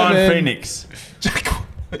 Jaquan Phoenix.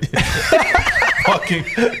 Fucking,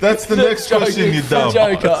 that's the next question, you dumb.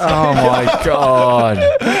 Joker. Oh my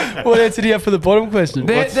god. What answer do you have for the bottom question?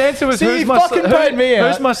 The answer was See, who's you my fucking paid me out.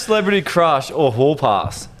 who's my celebrity crush or hall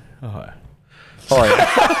pass? Oh yeah.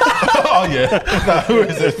 Oh, yeah. No, who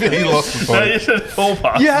is it? He lost the No, point. you said full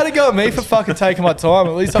pass. You had to go at me for fucking taking my time.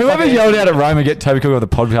 At least I Whoever fucking yelled out at Rome and get Toby Cook off the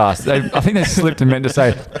podcast, I think they slipped and meant to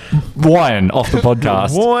say Ryan off the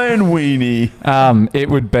podcast. Wine weenie. It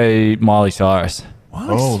would be Miley Cyrus.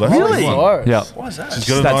 Oh, that's Really? a good one. Cyrus. Yeah. Why is that? She's Just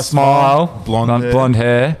got a that nice smile, blonde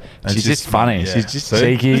hair. She's she's just funny. yeah. She's just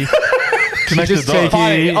See? cheeky. Connect just the dots.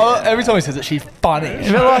 Funny. cheeky. Oh, every time he says it, she's funny.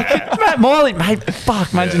 But like, Miley, mate,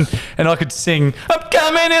 fuck, imagine. And I could sing, I'm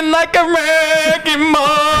coming in like a wrecking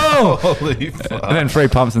ball. Holy fuck. And then 3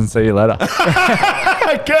 pumps and see you later.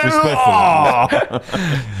 Respectfully.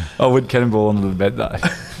 I would cannonball under the bed though.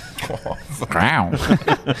 Ground.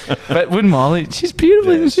 But wouldn't Miley? She's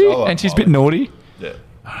beautiful, isn't she? I like And she's a bit Miley. naughty. Yeah.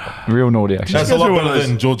 Real naughty, actually. That's a lot one of better those-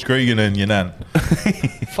 than George Cregan and your nan.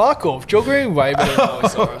 Fuck off. Joe Green way better than Miley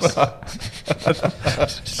Cyrus.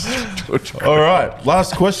 All right,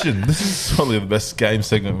 last question. This is probably the best game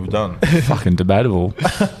segment we've done. Fucking debatable.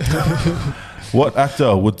 What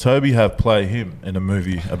actor would Toby have play him in a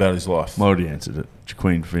movie about his life? I already answered it.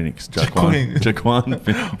 Jaquan Phoenix. Jaquan. Jaquan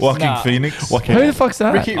Phoenix. Joaquin Nah. Phoenix. Who the fuck's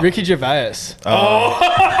that? Ricky Gervais. Ricky Gervais.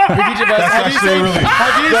 That's actually really.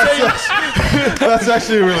 That's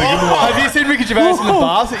actually a really good one. Have you seen Ricky Gervais in the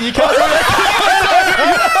bath? You can't.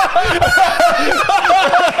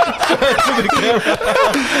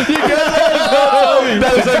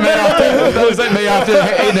 That was like me after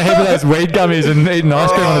eating a heap of those weed gummies and eating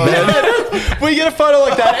ice cream on the bed. We get a photo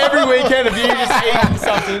like that every weekend of you just eating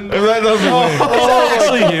something. If that doesn't win,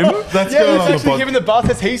 Actually him. that's Yeah, going it's on the actually pod. him in the bath.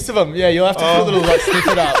 There's heaps of them. Yeah, you'll have to put a little like snip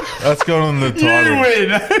it up. That's going on the You title. win.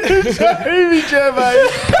 Toby Gervais.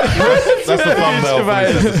 That's the thumbnail for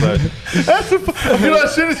this episode. I feel like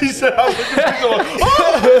as soon as he said, I was looking at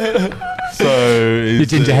him like, So You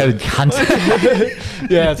ginger-headed cunt.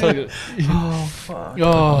 Yeah, it's like it.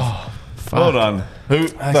 Oh, well done. who?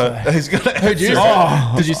 No, he's gonna. Who'd you say?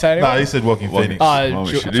 Oh. Did you say No, anyone? he said Joaquin Phoenix. Oh,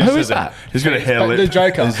 Jo- shit. Who is that? He's got a hair the lip.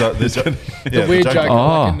 Joker. Is that, The weird Joker.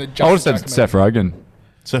 Oh, Like in the I would Joker have said documentary. Seth Rogen.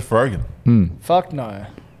 Seth Rogen. Fuck no.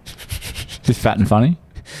 He's fat and funny.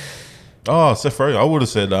 Oh, Seth Rogen. I would have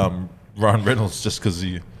said Ryan Reynolds just because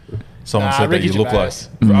someone Nah, said Ricky that you look like.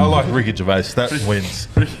 Gervais. I like Ricky Gervais. That wins.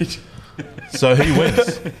 So he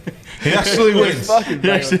wins. He actually wins. He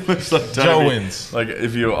actually looks like Toby. Joe wins. Like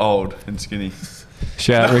if you're old and skinny.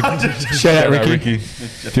 Shout out, Ricky. Shout out, Ricky. Ricky.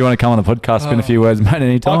 If you want to come on the podcast, spin a few words, mate, I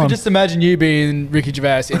anytime. can just imagine you being Ricky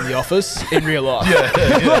Gervais in the office in real life.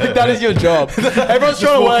 Like, that is your job. Everyone's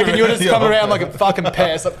trying to work and you're just coming around like a fucking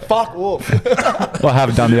pest. Like, fuck off. Well, I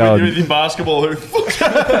haven't done the You're old, with your basketball hoop.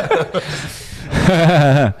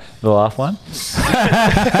 the laugh one.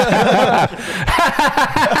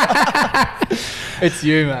 It's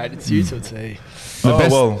you, mate. It's you to a T. The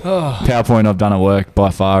best well, PowerPoint I've done at work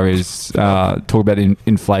by far is talk about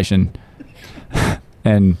inflation.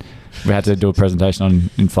 And we had to do a presentation on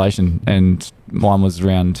inflation, and mine was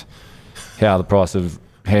around how the price of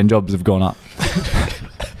hand jobs have gone up.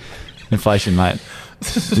 Inflation, mate.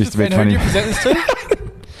 Used to be And who do 20. you present this to?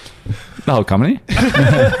 The whole company.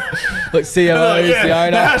 Like COOs, Yeah, the there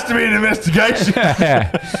owner. has to be an investigation.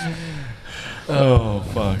 Yeah. Oh,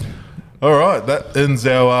 fuck. all right. That ends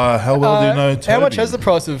our How Well Do You Know Toby. How much has the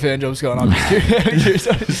price of hand jobs gone up?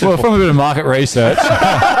 Well, from a bit of market research.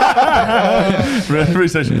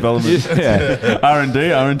 Research and development. Yeah.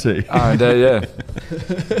 R&D, R&T. Yeah.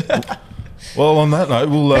 Well, on that note,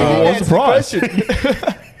 we'll What's the price?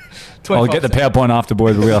 I'll get the PowerPoint after,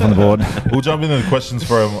 boys. We'll be up on the board. we'll jump into the questions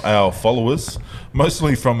from our followers,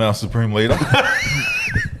 mostly from our Supreme Leader.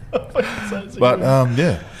 But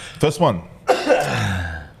yeah, first one.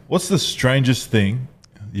 What's the strangest thing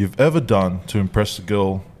you've ever done to impress a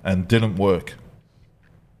girl and didn't work?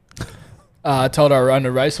 I told her I owned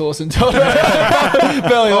a racehorse and told her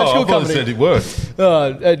Belly I Electrical thought you said Company. it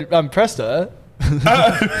worked. I impressed her.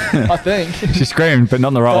 I think. She screamed, but not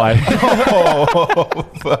in the right way.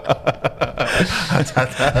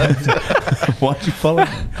 Why'd you follow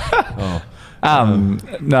me?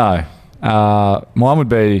 No. Mine would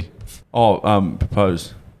be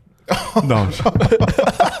Propose. No.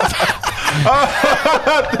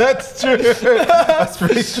 That's true. That's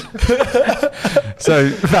pretty true. so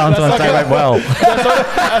Valentine's Day went well.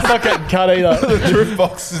 That's not getting cut either. The truth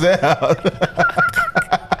box is out.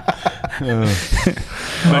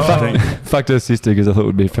 Fucked her sister because I thought it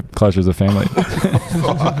would be closer as a family.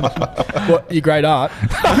 What, your great aunt?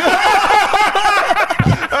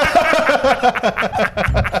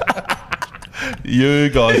 You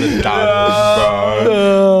guys are done,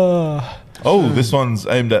 bro. Oh, this one's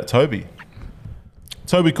aimed at Toby.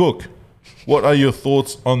 Toby Cook, what are your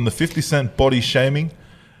thoughts on the 50 Cent body shaming?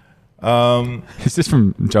 Is this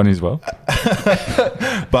from Johnny as well?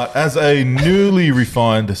 But as a newly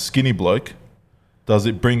refined skinny bloke, does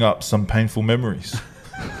it bring up some painful memories?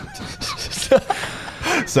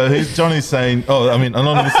 So Johnny's saying,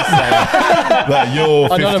 Anonymous is saying that you're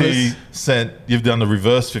 50 Cent, you've done the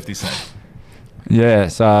reverse 50 Cent. Yeah,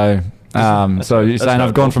 so you're saying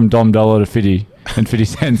I've gone from Dom Dollar to 50, and 50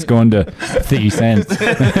 Cent's gone to 30 cents.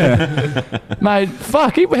 Mate,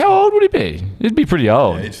 fuck, how old would he be? He'd be pretty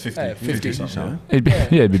old. Yeah, it's 50 something. He'd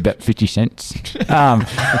be about 50 cents.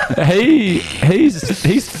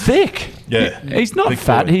 He's thick. Yeah. He's not Big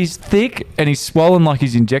fat. boy. He's thick, and he's swollen like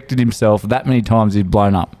he's injected himself that many times he's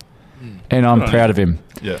blown up. And I'm proud of him.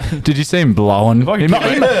 Yeah. Did you see him blowing? He must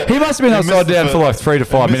have been upside down for like 3 to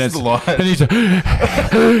 5 minutes. And he's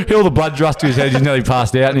all the blood rushed to his head. He's nearly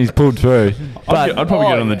passed out, and he's pulled through. I'd probably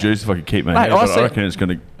get on the juice if I could keep my head, but I reckon it's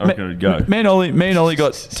going to go. Me and Ollie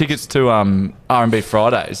got tickets to R&B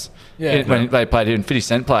Fridays. Yeah. When they played here and 50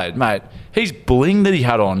 Cent played. Mate, his bling that he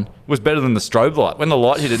had on was better than the strobe light. When the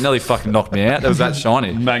light hit, it nearly fucking knocked me out. It was that shiny.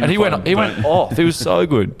 And he went off. He was so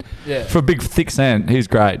good. Yeah. For a big, thick Cent, he's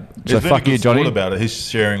great. So He's fuck you, Johnny. about it. He's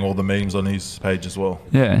sharing all the memes on his page as well.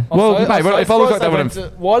 Yeah. Also, Well, mate, if I look like that when I'm...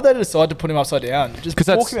 why did they decide to put him upside down? Just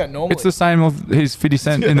Because walk him out normally. it's the same of his 50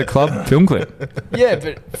 Cent in the club film clip. Yeah,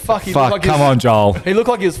 but fuck, he Fuck, looked like come on, Joel. He looked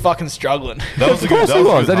like he was fucking struggling. That was a Of good. course That he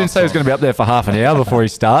was. a good They didn't say he was going to be up there for half an hour before he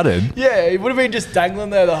started. Yeah, he would have been just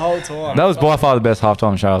dangling there the whole time. That was by far the best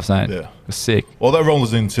halftime show I've seen. Yeah. It was sick. Well, that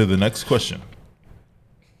rolls into the next question.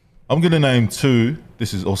 I'm going to name 2.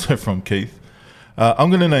 This is also from Keith. I'm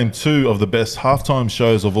going to name 2 of the best halftime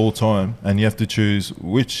shows of all time, and you have to choose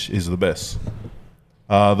which is the best.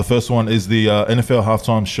 The first one is the NFL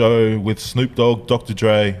halftime show with Snoop Dogg, Dr.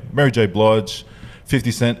 Dre, Mary J. Blige,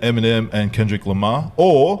 50 Cent, Eminem, and Kendrick Lamar,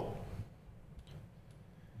 or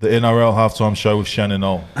the NRL halftime show with Shannon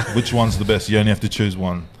Knoll. Which one's the best? You only have to choose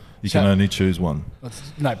one. You can only choose one. That's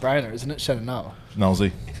no-brainer, isn't it? Shannon Knoll.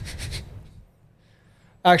 Nolsey.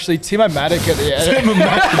 Actually, Timo Matic at the end. Timo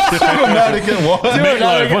Madigan, what?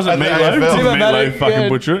 Meatloaf, wasn't At the Meatloaf? AFL. Did Timo Meatloaf Matic, fucking yeah.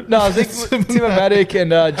 butcher it? No, I think Timo Matic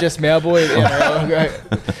and Jess Mowboy at the NRL. Great.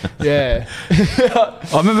 Yeah.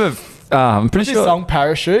 I remember, I'm pretty This sure song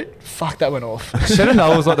Parachute, fuck, that went off. Shannon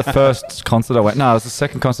Knoll was like the first concert I went. No, it was the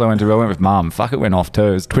second concert I went to. I went with Mum. Fuck, it went off too.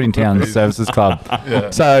 It was Twin Town Services Club. Yeah.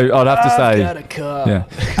 So I'd have to Got say, a car.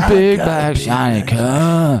 yeah, big black shiny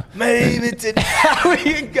car. Maybe today we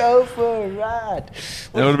can go for a ride.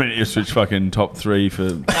 That would have been Ipswich fucking top 3 for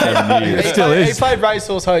 7 years. still is. He played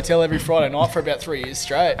Racehorse Hotel every Friday night for about 3 years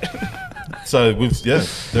straight. So,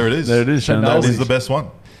 there it is. There it is, Shannon That Knoll. is the best one.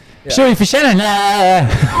 Shoey for Shannon.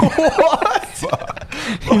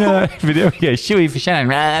 You know that video? Yeah, shoey for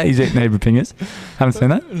Shannon. He's eating neighbour pingers. Haven't seen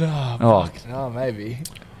that? No, Oh, fuck, no, maybe.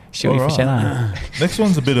 shoey for Alright. Shannon. Next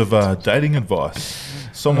one's a bit of dating advice.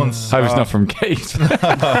 Someone's. Hope it's not from Keith.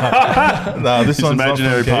 No, this His one's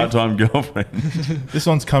imaginary not from Keith. part-time girlfriend. This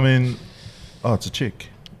one's come in. Oh, it's a chick.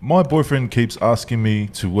 My boyfriend keeps asking me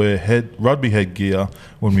to wear rugby headgear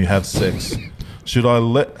when we have sex. Should I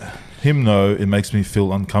let him know it makes me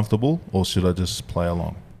feel uncomfortable, or should I just play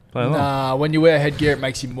along? Play along. Nah, when you wear headgear, it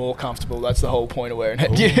makes you more comfortable. That's the whole point of wearing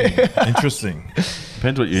headgear. Interesting.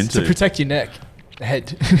 Depends what you're to into. protect your neck. Head.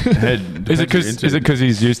 Head. Is it depends what you're into. because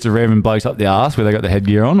he's used to ramming blokes up the arse where they got the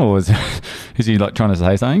headgear on, or is he like trying to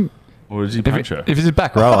say something? Or is he punch her? If he's a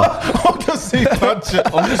back rower, Oh, does he punch it?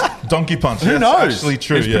 I'm just donkey punch. Who That's knows? actually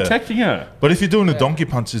true, It's yeah. protecting her. But if you're doing a donkey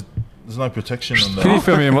punch, there's no protection on can you that.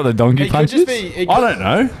 fill me in what the donkey It could punch just is? be. I don't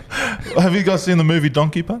know. Have you guys seen the movie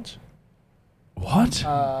Donkey Punch? What?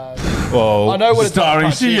 Well, I know what it's Starring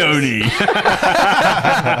punch is. Sione.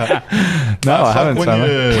 No, I haven't. when Simon.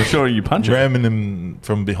 you're Sure, you punch her. ramming him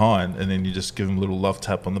from behind, and then you just give him a little love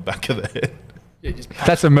tap on the back of the head. Yeah, just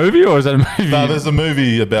That's a movie, or is that a movie? No, there's a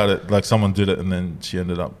movie about it. Like someone did it, and then she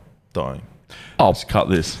ended up dying. oh, Let's cut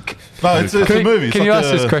this. No, it's a can, movie. It's can you like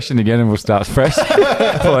ask this question again, and we'll start fresh,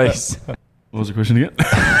 please? What was the question again?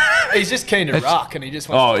 he's just keen to rock, and he just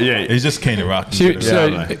wants. Oh, yeah. He's just keen to rock.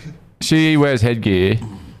 She wears headgear.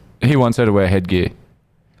 He wants her to wear headgear.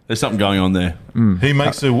 There's something going on there. He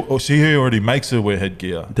makes her. Or he already makes her wear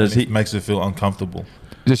headgear. Does and he? It makes her feel uncomfortable.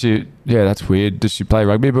 Does she? Yeah, that's weird. Does she play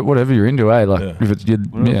rugby? But whatever you're into, eh? Like Yeah. if it's your,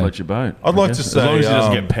 Whatever yeah. floats your boat. I'd I like guess. to As long as say, she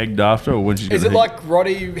doesn't get pegged after, or when she's Is got it a like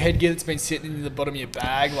Roddy headgear that's been sitting in the bottom of your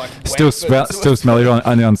bag, like Still wet, but it's- still smelly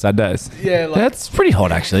only on Saturdays. Yeah, like That's pretty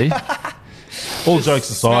hot, actually. All jokes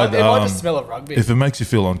aside, it might just smell of rugby. if it makes you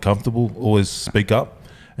feel uncomfortable, always speak up.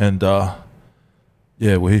 And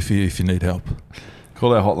Yeah, we're here for you if you need help.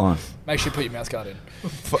 Call our hotline. Make sure you put your mouse guard in.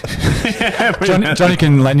 Johnny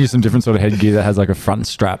can lend you some different sort of headgear that has like a front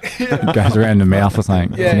strap that goes around the mouth or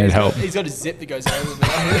something. Yeah, if you need help. he's got a zip that goes over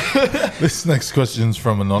there. This next question is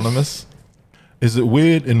from Anonymous. Is it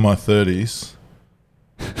weird in my 30s?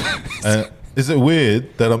 Is it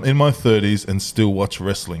weird that I'm in my 30s and still watch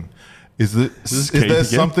wrestling? Is there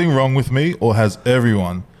something wrong with me, or has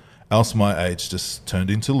everyone else my age just turned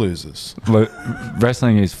into losers? Look,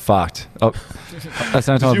 wrestling is fucked. Oh, that's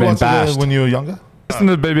the only time I've Did you been watch bashed. it when you were younger? Listen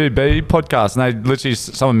to the BBB podcast, and they literally,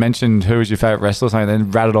 someone mentioned who was your favourite wrestler or something, and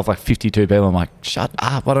then rattled off like 52 people. I'm like, shut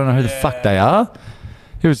up, I don't know who the fuck they are.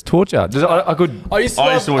 It was torture. I used to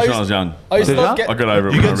watch it when I was young. I used to Did love you? I got over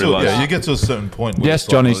it You when I get to, realised. you get to a certain point. Where yes,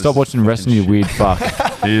 it's like Johnny, those stop watching wrestling, you weird fuck.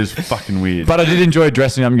 He is fucking weird. But I did enjoy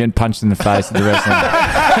dressing up and getting punched in the face at the wrestling.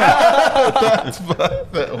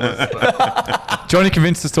 Johnny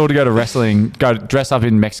convinced us all to go to wrestling, go dress up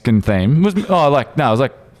in Mexican theme. What's the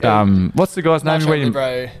guy's name? Where you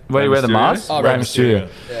wear the mask? Oh, Rey Rey Mysterio.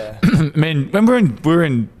 Yeah. I mean, when we were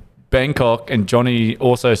in Bangkok, and Johnny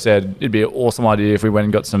also said it'd be an awesome idea if we went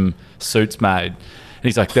and got some suits made. And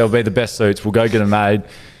he's like, they'll be the best suits. We'll go get them made.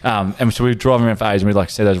 And so we were driving around for ages, and we like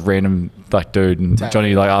said those random like dude, and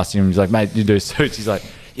Johnny like asked him, he's like, mate, you do suits? He's like,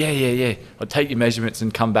 yeah. I'll take your measurements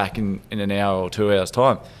and come back in an hour or 2 hours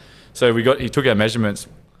time. So he took our measurements.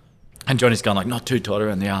 And Johnny's going like, not too tight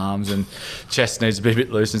around the arms, and chest needs to be a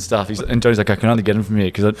bit loose and stuff. And Johnny's like, I can only get them from here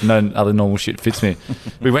because no other normal shit fits me.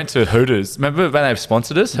 We went to Hooters. Remember when they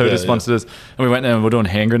sponsored us? Hooters sponsored us. And we went there and we were doing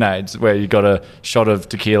hand grenades where you got a shot of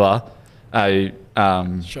tequila, a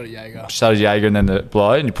Shot of Jaeger, and then the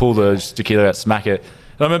blow, and you pull the tequila out, smack it.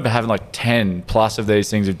 And I remember having like 10 plus of these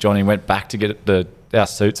things if Johnny went back to get our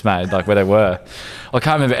suits made, like where they were. I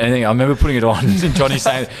can't remember anything. I remember putting it on and Johnny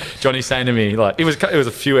saying to me, like, it was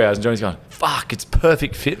a few hours, and Johnny's going, fuck, it's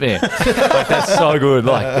perfect fit, man. Like, that's so good.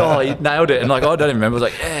 Like, oh, he nailed it. And like, I don't even remember. I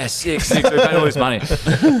was like, yeah, six. We paid all this money.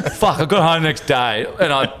 Fuck, I got home the next day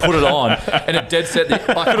and I put it on, and it dead set. I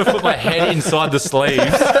could have put my head inside the sleeves.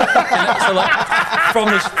 And so like, from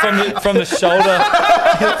the shoulder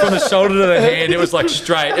to the hand, it was like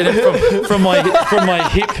straight, and then from my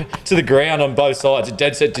hip to the ground on both sides, it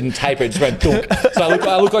dead set didn't taper. It just went dunk. So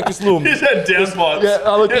I look like this little. He's had down spots. Yeah,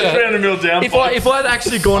 I look. Yeah, 300 mil down spots. If I had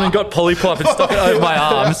actually gone and got polypipe and stuck it over my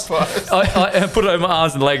arms, I put it over my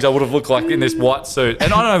arms and legs, I would have looked like in this white suit.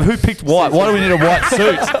 And I don't know who picked white. Why do we need a white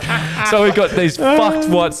suit? So we got these fucked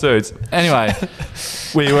white suits. Anyway,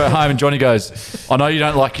 we were at home and Johnny goes, I know you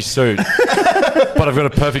don't like your suit, but I've got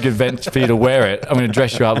a perfect event for you to wear it. I'm going to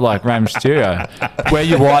dress you up like Rey Mysterio. Wear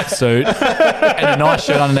your white suit and a nice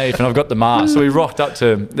shirt underneath, and I've got the mask. So we rocked up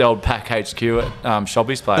to the old Pack HQ at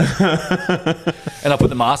Shobby's place. And I put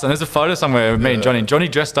the mask on. There's a photo somewhere of me and Johnny. And Johnny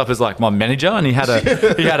dressed up as like my manager, and he had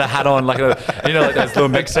a hat on, like like those little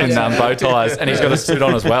Mexican bow ties, and he's got a suit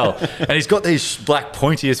on as well. And he's got these black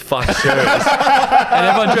pointy as fuck shirts. And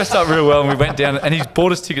everyone dressed up real well, and we went down, and he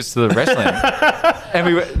bought us tickets to the wrestling. And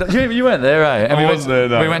you weren't there, eh? And we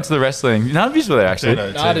went to the wrestling. None of you were there, actually.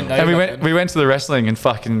 No, I didn't know. And we went to the wrestling and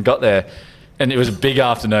fucking got there. And it was a big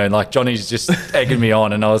afternoon. Like, Johnny's just egging me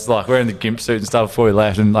on, and I was like wearing the gimp suit and stuff before we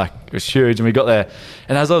left, and like it was huge. And we got there,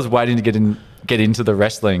 and as I was waiting to get into the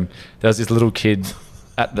wrestling, there was this little kid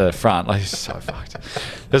at the front. Like, he's so fucked.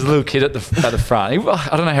 There's a little kid at the front.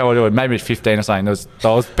 I don't know how old he was, maybe 15 or something. I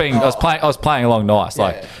was playing along nice,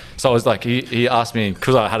 like. Yeah. So I was like, he asked me,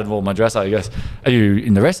 because I had all my dress up, he goes, are you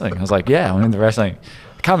in the wrestling? I was like, yeah, I'm in the wrestling.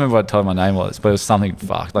 I can't remember what I told my name was, but it was something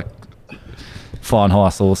fucked, like Flying High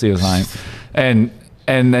Saucy or something. And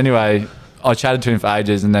anyway, I chatted to him for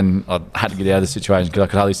ages, and then I had to get out of the situation because I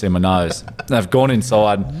could hardly see my nose. And I've gone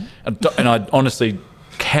inside, and I honestly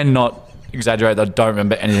cannot exaggerate that I don't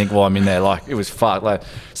remember anything while I'm in there. Like, it was fucked. Like,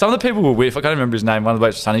 some of the people were with, I can't remember his name, one of the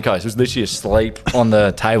blokes from Sunny Coast was literally asleep on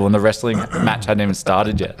the table, and the wrestling match hadn't even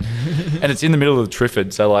started yet. And it's in the middle of the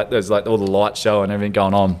Triffid, so like there's like all the light show and everything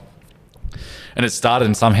going on. And it started,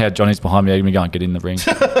 and somehow Johnny's behind me, egging me, going, get in the ring.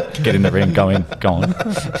 Get in the ring, go on,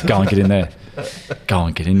 get in there. Go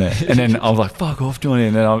on, get in there. And then I was like, fuck off, Johnny.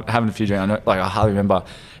 And then I'm having a few drinks. I hardly remember.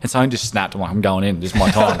 And something just snapped. I'm like, I'm going in. This is my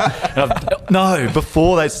time. And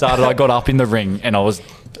before they started, I got up in the ring, and I was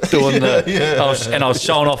doing I was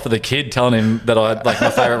showing off for the kid, telling him that my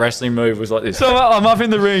favourite wrestling move was like this. So I'm up in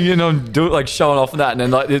the ring, and I'm showing off that, and then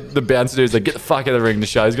like the bouncer dude's like, get the fuck out of the ring, the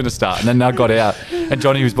show's going to start. And then I got out, and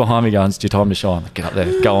Johnny was behind me going, it's your time to shine. Like, get up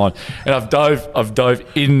there, go on. And I've dove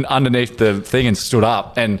in underneath the thing and stood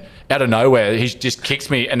up, and out of nowhere, he just kicks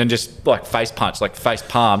me and then just like face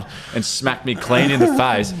palmed and smacked me clean in the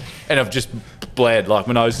face. And I've just bled. Like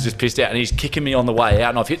my nose is just pissed out, and he's kicking me on the way out,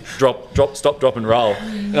 and I've hit drop, stop, drop, and roll,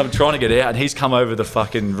 and I'm trying to get out, and he's come over the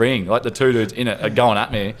fucking ring. Like the two dudes in it are going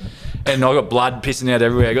at me, and I got blood pissing out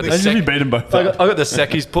everywhere. I got the you beat them both. I got the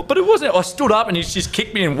seckies put, but it wasn't. I stood up and he just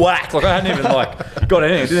kicked me and whack. Like I hadn't even got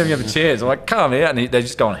anything. I didn't even have a chance. I'm like, calm out, and they're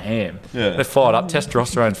just going ham. Yeah. They're fired up,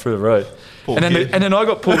 testosterone through the roof. And then I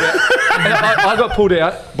got pulled out. And I got pulled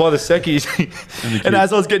out by the seckies. And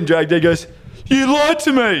as I was getting dragged, he goes, "You lied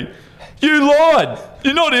to me. You lied.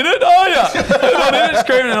 You're not in it, are you?" You're not in it,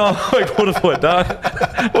 screaming. And I'm like, what have I done?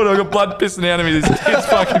 What, I got blood pissing out of me. This kid's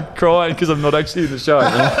fucking crying because I'm not actually in the show.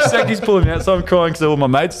 Secki's pulling me out, so I'm crying because all my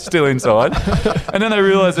mates are still inside. And then they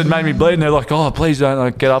realised it made me bleed, and they're like, "Oh, please don't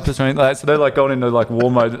like get up or something like that." So they're like going into like war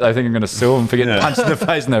mode. They think I'm going to sue them for getting punched in the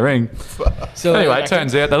face in the ring. So anyway, it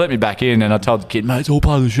turns out they let me back in, and I told the kid, "Mate, it's all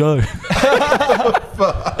part of the show."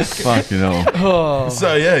 Fucking hell.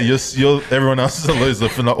 So yeah, you're everyone else is a loser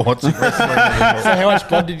for not watching wrestling anymore. So how much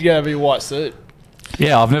blood did you get over your white suit?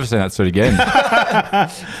 Yeah, I've never seen that suit again.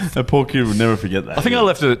 That poor kid would never forget that. I think I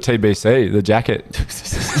left it at TBC, the jacket.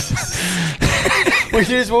 We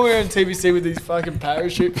just walk around TBC with these fucking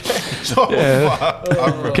parachute pants.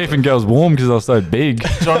 Keeping girls warm because I was so big.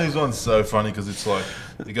 Johnny's one's so funny because it's like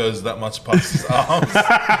it goes that much past his arms.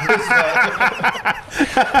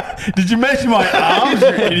 Did you measure my arms, you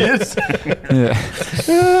idiots? Yeah.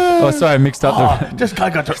 Oh, sorry, I mixed up Just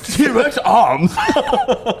got T-Rex arms.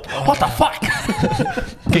 What the fuck?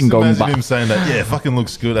 King Gong. Imagine him saying that. Yeah, fucking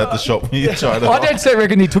looks good at the shop when you tried it. I dead set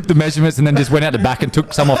reckon he took the measurements and then just went out the back and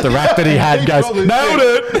took some off the rack that he had and goes, nailed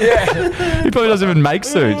it. Yeah. He probably doesn't even make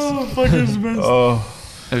suits.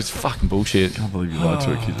 It was fucking bullshit. I can't believe you lied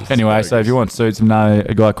to a kid. Anyway, so if you want suits, know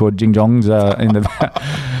a guy called Jing Jong's in the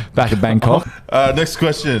back of Bangkok. Next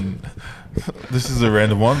question. This is a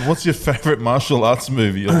random one. What's your favourite martial arts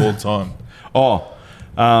movie of all time?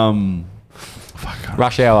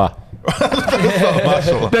 Rush Hour.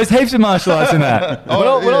 There's heaps of martial arts in that. When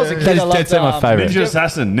I was a kid, That is I loved, dead set my favourite.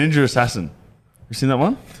 Ninja Assassin. You seen that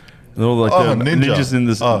one? They're all like Ninja. ninjas in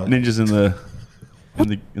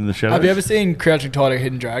the shadows. Have you ever seen Crouching Tiger,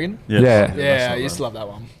 Hidden Dragon? Yeah. Yeah, I used to love that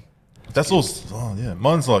one. That's all. Oh yeah,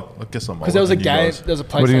 mine's like I guess I'm. Because there was a game, there was a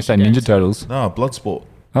PlayStation. What are you going to say, game. Ninja Turtles? No, Bloodsport.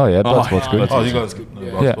 Oh, yeah, Bloodsport's good. Oh, you guys.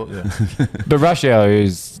 Bloodsport, yeah. But Rush Hour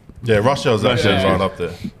is... Yeah, Rush Hour's actually right up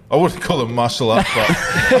there. I wouldn't call it martial arts, but...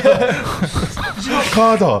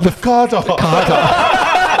 Carter.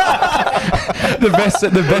 The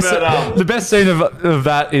best scene of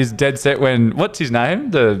that is dead set when... What's his name?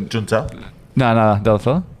 Junta. No, the other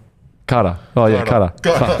fella. Carter. Oh, yeah, Carter.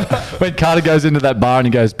 When Carter goes into that bar and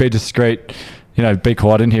he goes, "Be discreet, be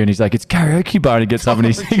quiet in here," and he's like, "It's karaoke bar," and he gets up and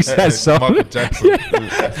he sings that song. Michael Jackson.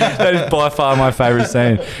 That is by far my favourite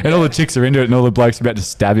scene. And all the chicks are into it and all the blokes are about to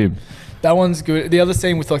stab him. That one's good. The other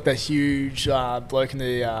scene with like that huge bloke in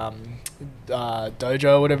the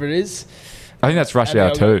dojo or whatever it is. I think that's Rush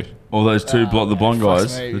Hour too. All those two the blonde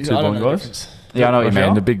guys. Me. The two blonde guys. Yeah, I know what you mean.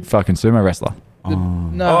 Hour? The big fucking sumo wrestler.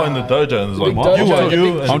 No. In the dojo. And there's like, Big dojo, you are the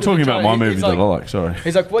you. big- I'm talking about my movie He's that I like- like. Sorry.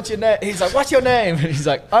 He's like, "What's your name?" He's like, "What's your name?" And he's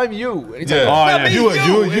like, "I'm you." And he's like, Yeah. "Not yeah. me, You are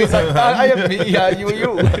you. And he's like, "I am me. You are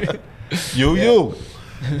you." You.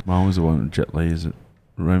 Mine was the one with Jet Li. Is it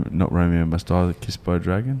not Romeo Must Die? The Kissed by a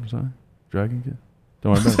Dragon? Sorry, Dragon Kiss.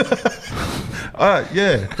 Don't worry about it.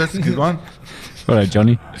 Yeah, that's a good one. Righto,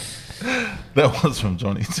 Johnny. That was from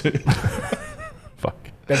Johnny too. Fuck.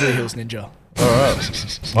 Beverly Hills Ninja. All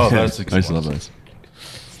right. Oh, that's a I used to good love one. those.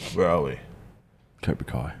 Where are we? Cobra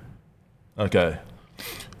Kai. Okay.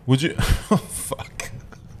 Would you... Oh, fuck.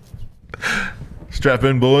 Strap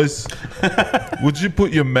in, boys. Would you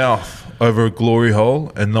put your mouth over a glory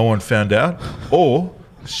hole and no one found out? Or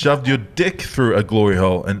shoved your dick through a glory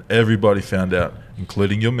hole and everybody found out,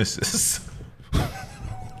 including your missus?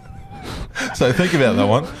 So think about that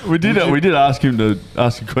one. We did ask him to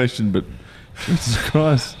ask a question, but Jesus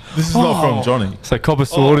Christ. This is not from Johnny. So cop a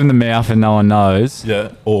sword in the mouth and no one knows.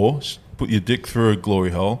 Yeah. Or put your dick through a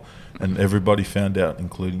glory hole and everybody found out,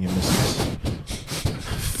 including your missus.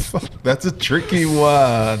 Fuck, that's a tricky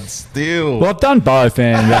one. Still. Well, I've done both,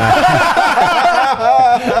 and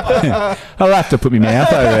I'll have to put my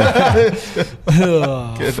mouth over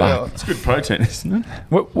it. Get out. It's good protein, isn't it?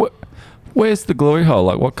 Where's the glory hole?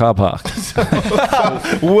 Like, what car park?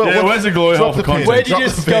 Where's the glory hole for content? Where did you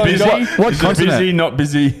just go? Busy? What Is it continent? busy, not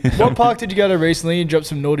busy? What park did you go to recently and drop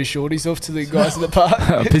some naughty shorties off to the guys at the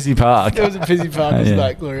park? Busy park. It was a busy park. It was Yeah.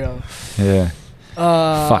 like glory hole. Yeah.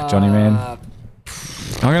 Fuck Johnny, man.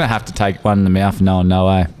 I'm going to have to take one in the mouth and no one know,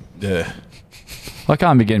 eh? Yeah. I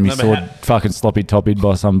can't be getting me sword fucking sloppy-toppied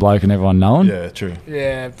by some bloke and everyone knowing. Yeah, true.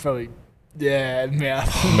 Yeah, probably. Yeah,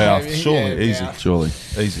 mouth. Mouth. Maybe. Surely. Yeah, Easy. mouth. Surely.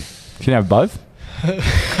 Easy. Can you have both? See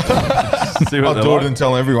what I'll they're do it like. and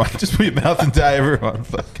tell everyone. Just put your mouth into everyone.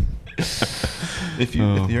 Fuck. If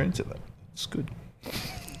you're into that, it's good.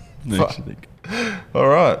 Makes you think. All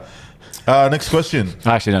right. Next question.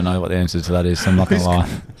 I actually don't know what the answer to that is, so I'm not going to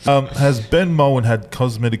lie. Has Ben Mullen had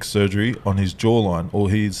cosmetic surgery on his jawline,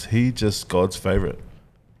 or is he just God's favourite?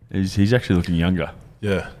 He's actually looking younger.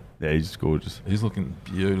 Yeah, Yeah, he's gorgeous. he's looking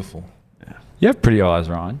beautiful. You have pretty eyes,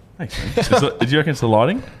 Ryan. Thanks, man. Did you reckon it's the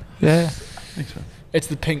lighting? Yeah. Thanks, man. It's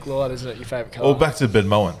the pink light, isn't it? Your favourite colour. Well, back to Ben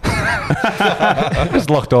Mullen. Just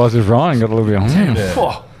locked eyes with Ryan. Got a little bit on him.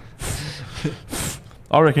 Yeah.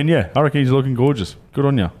 I reckon he's looking gorgeous. Good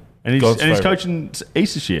on you. And he's God's favourite. coaching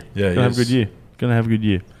East this year. Yeah, he Gonna have a is. good year. Gonna have a good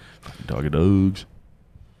year. Fucking Tiger Dogs.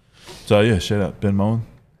 So yeah, shout out Ben Mullen.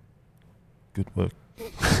 Good work.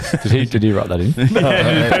 Did he write that in?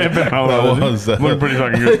 That was, looking pretty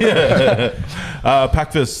fucking good.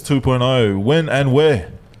 Packfest 2.0. When and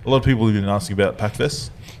where? A lot of people have been asking about Packfest.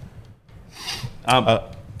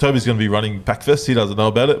 Toby's going to be running Packfest. He doesn't know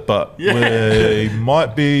about it, but we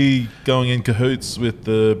might be going in cahoots with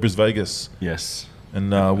the Bris Vegas, Yes. and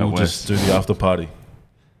we'll just do the after party.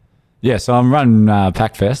 Yeah, so I'm running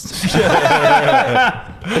Packfest.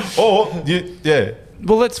 Or yeah,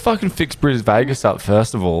 Well, let's fucking fix Bris Vegas up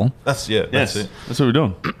first of all. that's Yes. it. That's what we're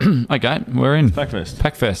doing. Okay, we're in. Packfest.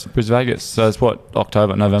 Packfest, Bris Vegas. So it's what?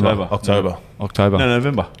 October, November? October. October. No,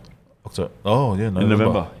 November. Oh yeah, November. In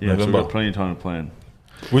November. Yeah, so we've November. got plenty of time to plan.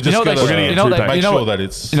 We're just what going they should- to you know what they- make you know sure what- that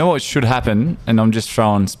it's You know what should happen? And I'm just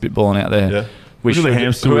throwing spitballing out there. yeah. We Look at the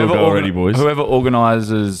hamster wheel go already, boys. Whoever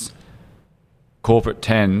organises corporate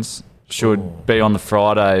tens should be on the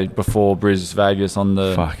Friday before Bris Vegas on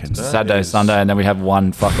the Fucking- Saturday, is- Sunday, and then we have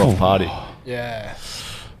one fuck off party. Yeah.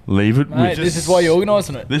 Leave it Mate, with this is why you're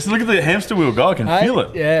organising it. Look at the hamster wheel go. I can Hey? feel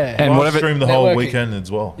it. Yeah. And Live whatever, stream the whole Networking. weekend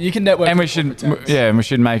as well. You can network. and we with should, corporate tens. and we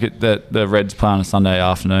should make it that the Reds play on a Sunday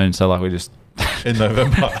afternoon. So like we just, In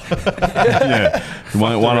November. Yeah.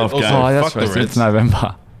 One off Also- game. oh, that's fuck the right, it's Reds.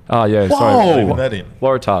 November. Oh yeah, Whoa! sorry, Leaving that in.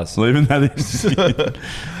 Waratahs. Leaving that in.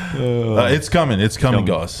 It's coming. It's coming,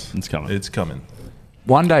 Coming. guys. It's coming. It's coming.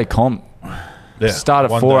 One day comp. Yeah. Start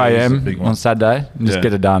at One 4 day is a a.m. big one. on Saturday and just Yeah.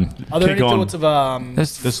 get it done. Are there Kick any on. thoughts of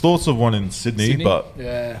There's thoughts of one in Sydney, Sydney? but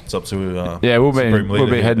Yeah. it's up to yeah, we'll Supreme be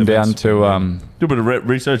Leader heading down events. to Do a bit of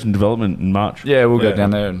research and development in March. yeah, we'll Yeah. go down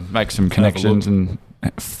there and make some Have a connections and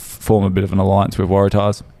form a bit of an alliance with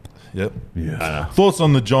Waratahs. Yep. Yeah. Thoughts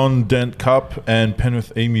on the John Dent Cup and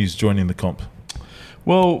Penrith Emus joining the comp?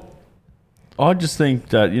 Well, I just think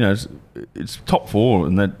that it's top four,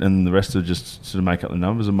 and the rest are just sort of make up the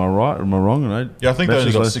numbers. Am I right? Or am I wrong? Yeah, I think they That's only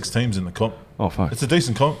just got less- 6 teams in the comp. Oh fuck. It's a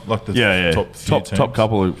decent comp, like the Yeah. top few teams. Top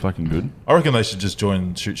couple are fucking good. I reckon they should just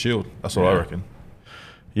join Shoot Shield. That's what I Yeah. reckon.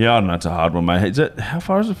 Yeah, I don't know. It's a hard one, mate. How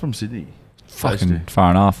far is it from Sydney? Fucking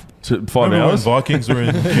far enough. 5 Remember hours. when Vikings were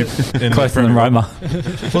in the Closer than Roma. Was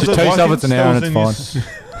Just it tell yourself it's an hour Vikings and that it's was in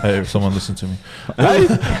Hey, if someone listen to me.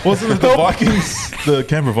 Wasn't it the Vikings, the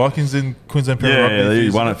Canberra Vikings in Queensland Premier Yeah, they Rugby?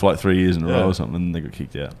 won it for like 3 years in a Yeah. row or something, and they got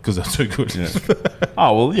kicked out. Because they're too good. Yeah.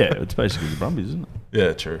 Oh well, yeah. It's basically the Brumbies, isn't it?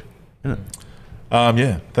 Yeah, true. Yeah.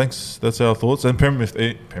 Yeah, thanks. That's our thoughts. And Penrith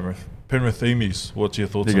Emus, what's your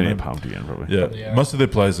thoughts They're on going to them? get pumped again, probably. Yeah. Yeah. Most of their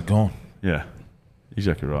players are gone. Yeah,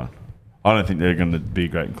 exactly right. I don't think they're going to be a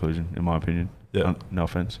great inclusion, in my opinion. Yeah. No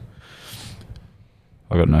offense.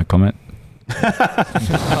 I got no comment.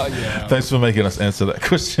 Oh, yeah. Thanks for making us answer that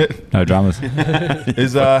question. No dramas.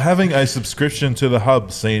 Is having a subscription to the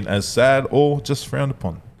hub seen as sad or just frowned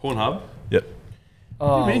upon? Pornhub. Yep.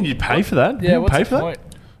 Oh, You mean you pay for that? yeah, You what's pay the for point?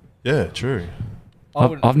 Yeah, true. I,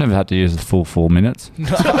 wouldn't- I've never had to use the full 4 minutes.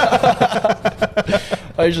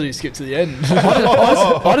 I usually skip to the end.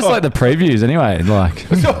 I just like the previews anyway. Like,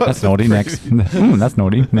 that's naughty. Next. That's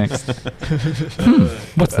naughty. Next.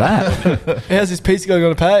 What's that? How's this pizza guy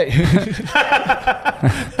going to pay?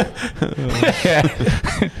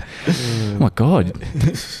 Oh my god.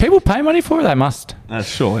 People pay money for it. They must. That's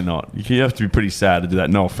surely not. You have to be pretty sad to do that.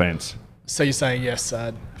 No offense. So you're saying yes,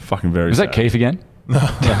 sad. Fucking very Was sad. that Keith again?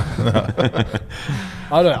 I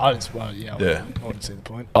don't. Well, yeah. Yeah. I wouldn't see the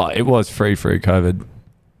point. Oh, it was free COVID.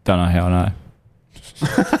 Don't know how I know.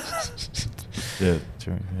 Yeah,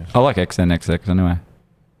 true. Yeah. I like XNXX anyway.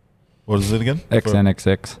 What is it again?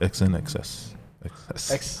 XNXX. XNXS.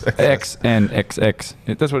 X. XNXX.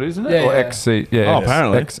 That's what it is, isn't it? Yeah, Or yeah. XC. Yeah. Oh,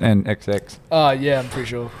 apparently. XNXX. Yeah, I'm pretty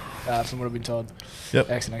sure. From what I've been told. Yep.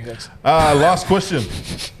 X and XX. Last question.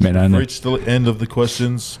 Men only. Reached the end of the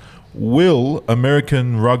questions. Will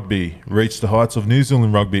American rugby reach the heights of New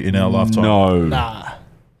Zealand rugby in our lifetime? No. Nah.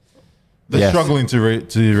 They're Yes. struggling to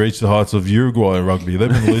reach the heights of Uruguay rugby. They've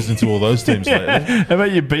been losing to all those teams lately. How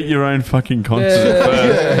about you beat your own fucking continent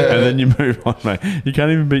first, and then you move on, mate? You can't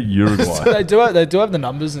even beat Uruguay. They do have the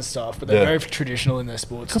numbers and stuff, but they're very traditional in their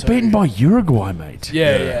sports. Got too. beaten by Uruguay, mate.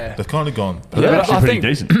 Yeah. They've kind of gone. They're actually I pretty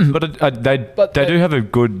think- decent. But they But do they- have a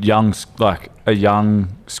good young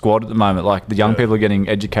squad at the moment. Like the young people are getting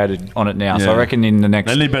educated on it now. So Yeah. I reckon in the next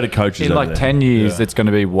They need better coaches. in over like there. 10 years, it's going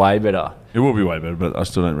to be way better. It will be way better, but I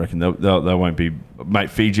still don't reckon they won't be. Mate,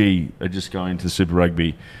 Fiji are just going to Super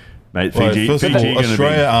Rugby. Mate, Well, Fiji. first of Fiji all, are gonna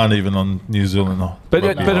Australia aren't even on New Zealand. But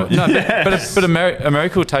rugby.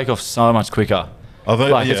 America will take off so much quicker. I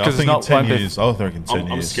think, like, it's I 'cause think it's in not 10 one years. I reckon 10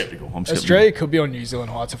 I'm years. skeptical. Australia could be on New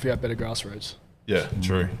Zealand heights if we had better grassroots. Yeah,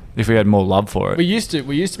 true. If we had more love for it. We used to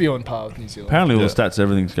be on par with New Zealand. Apparently, all Yeah. the stats,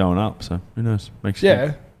 everything's going up. So who knows? Makes you Yeah,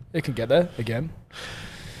 think. it can get there again.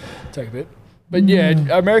 Take a bit. But yeah,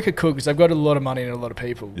 America could because they've got a lot of money and a lot of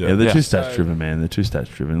people. Yeah. Yeah, they're Yeah. too stats driven, man. They're too stats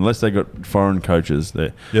driven. Unless they got foreign coaches,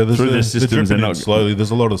 they're Yeah, through their they're systems. dripping They're in not slowly.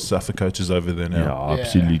 There's a lot of SAFA coaches over there Yeah, now.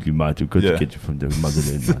 absolutely, mate. We've got Yeah. to get you from the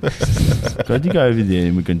motherland. Mate. Got to go over there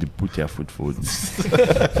and we're going to put our foot forward.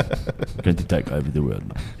 We're going to take over the world,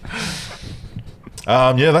 mate.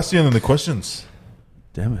 Yeah, that's the end of the questions.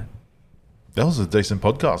 Damn it. That was a decent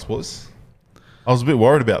podcast, boys. I was a bit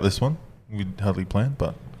worried about this one. We hardly planned,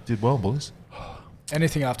 but did well, boys.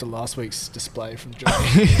 Anything after last week's display from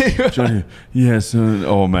Johnny. Johnny, yes.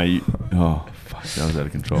 Oh, mate. Oh, fuck. That was out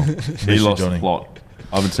of control. He you, lost Johnny. a plot.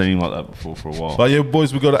 I haven't seen him like that before for a while. But yeah,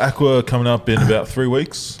 boys, we've got Aqua coming up in about 3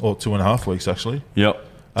 weeks, or 2.5 weeks, actually. Yep.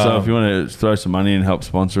 So if you want to throw some money and help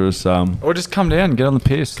sponsor us, Or just come down and get on the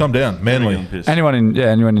piss. Come down, Manly. Anyone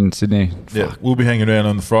in Sydney. Yeah, we'll be hanging around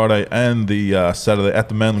on the Friday and the Saturday at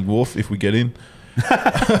the Manly Wharf if we get in.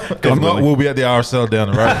 If not, we'll be at the RSL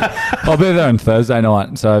down the road. I'll be there on Thursday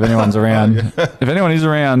night. So if anyone's around, if anyone is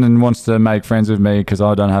around and wants to make friends with me, because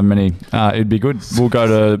I don't have many, it'd be good. We'll go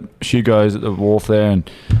to Hugo's at the wharf there and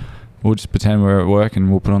we'll just pretend we're at work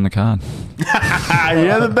and we'll put on the card.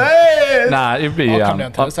 You're the best. Nah, it'd be. I'll come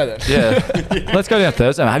down Thursday then. Yeah, let's go down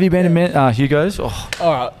Thursday. Have you been to Hugo's? Oh,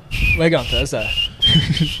 All right, we're going Thursday.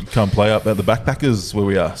 Come play up at the Backpackers where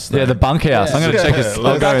we are. yeah, the bunkhouse. I'm going to Yeah, check this. I'll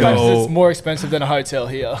let's go in go. there. It's more expensive than a hotel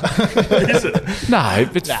here. No,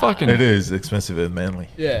 it's fucking. It is expensive at Manly.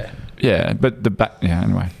 Yeah. Yeah, but the back. Yeah,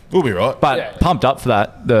 anyway. We'll be right. But Yeah. pumped up for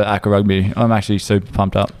that, the Aqua Rugby. I'm actually super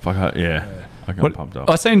pumped up. Fuck, yeah. I got What, pumped up.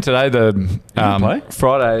 I seen today the gonna play?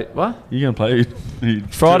 Friday. What? You going to play?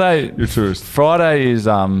 Friday. You're a tourist. Friday is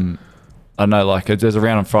I know, like there's a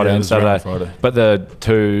round on Friday Yeah, and there's a round Saturday. on Friday. But the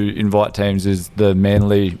two invite teams is the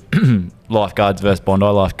Manly lifeguards versus Bondi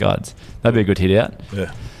lifeguards. That'd be a good hit out.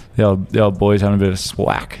 Yeah. The old boys having a bit of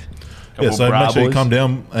swag. Yeah, so bra make sure you boys. come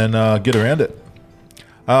down and get around it.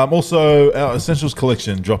 Also, our Essentials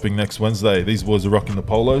collection dropping next Wednesday. These boys are rocking the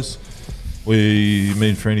polos. Me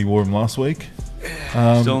and Franny wore them last week.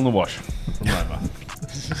 Still in the wash from Roma.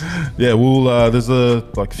 Yeah, we'll there's a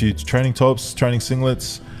few training tops, training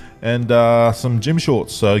singlets, and some gym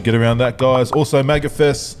shorts. So get around that, guys. Also, Maggot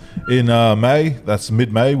Fest in May. That's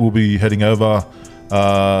mid-May. We'll be heading over.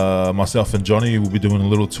 Myself and Johnny will be doing a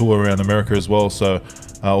little tour around America as well. So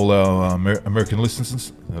all our American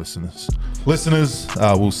listeners, we'll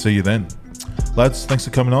see you then. Lads, thanks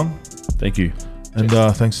for coming on. Thank you. And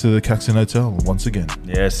thanks to the Caxton Hotel once again.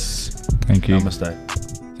 Yes. Thank you. Namaste.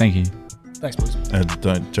 Thank you. Thanks, boys. And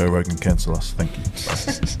don't Joe Rogan cancel us. Thank you.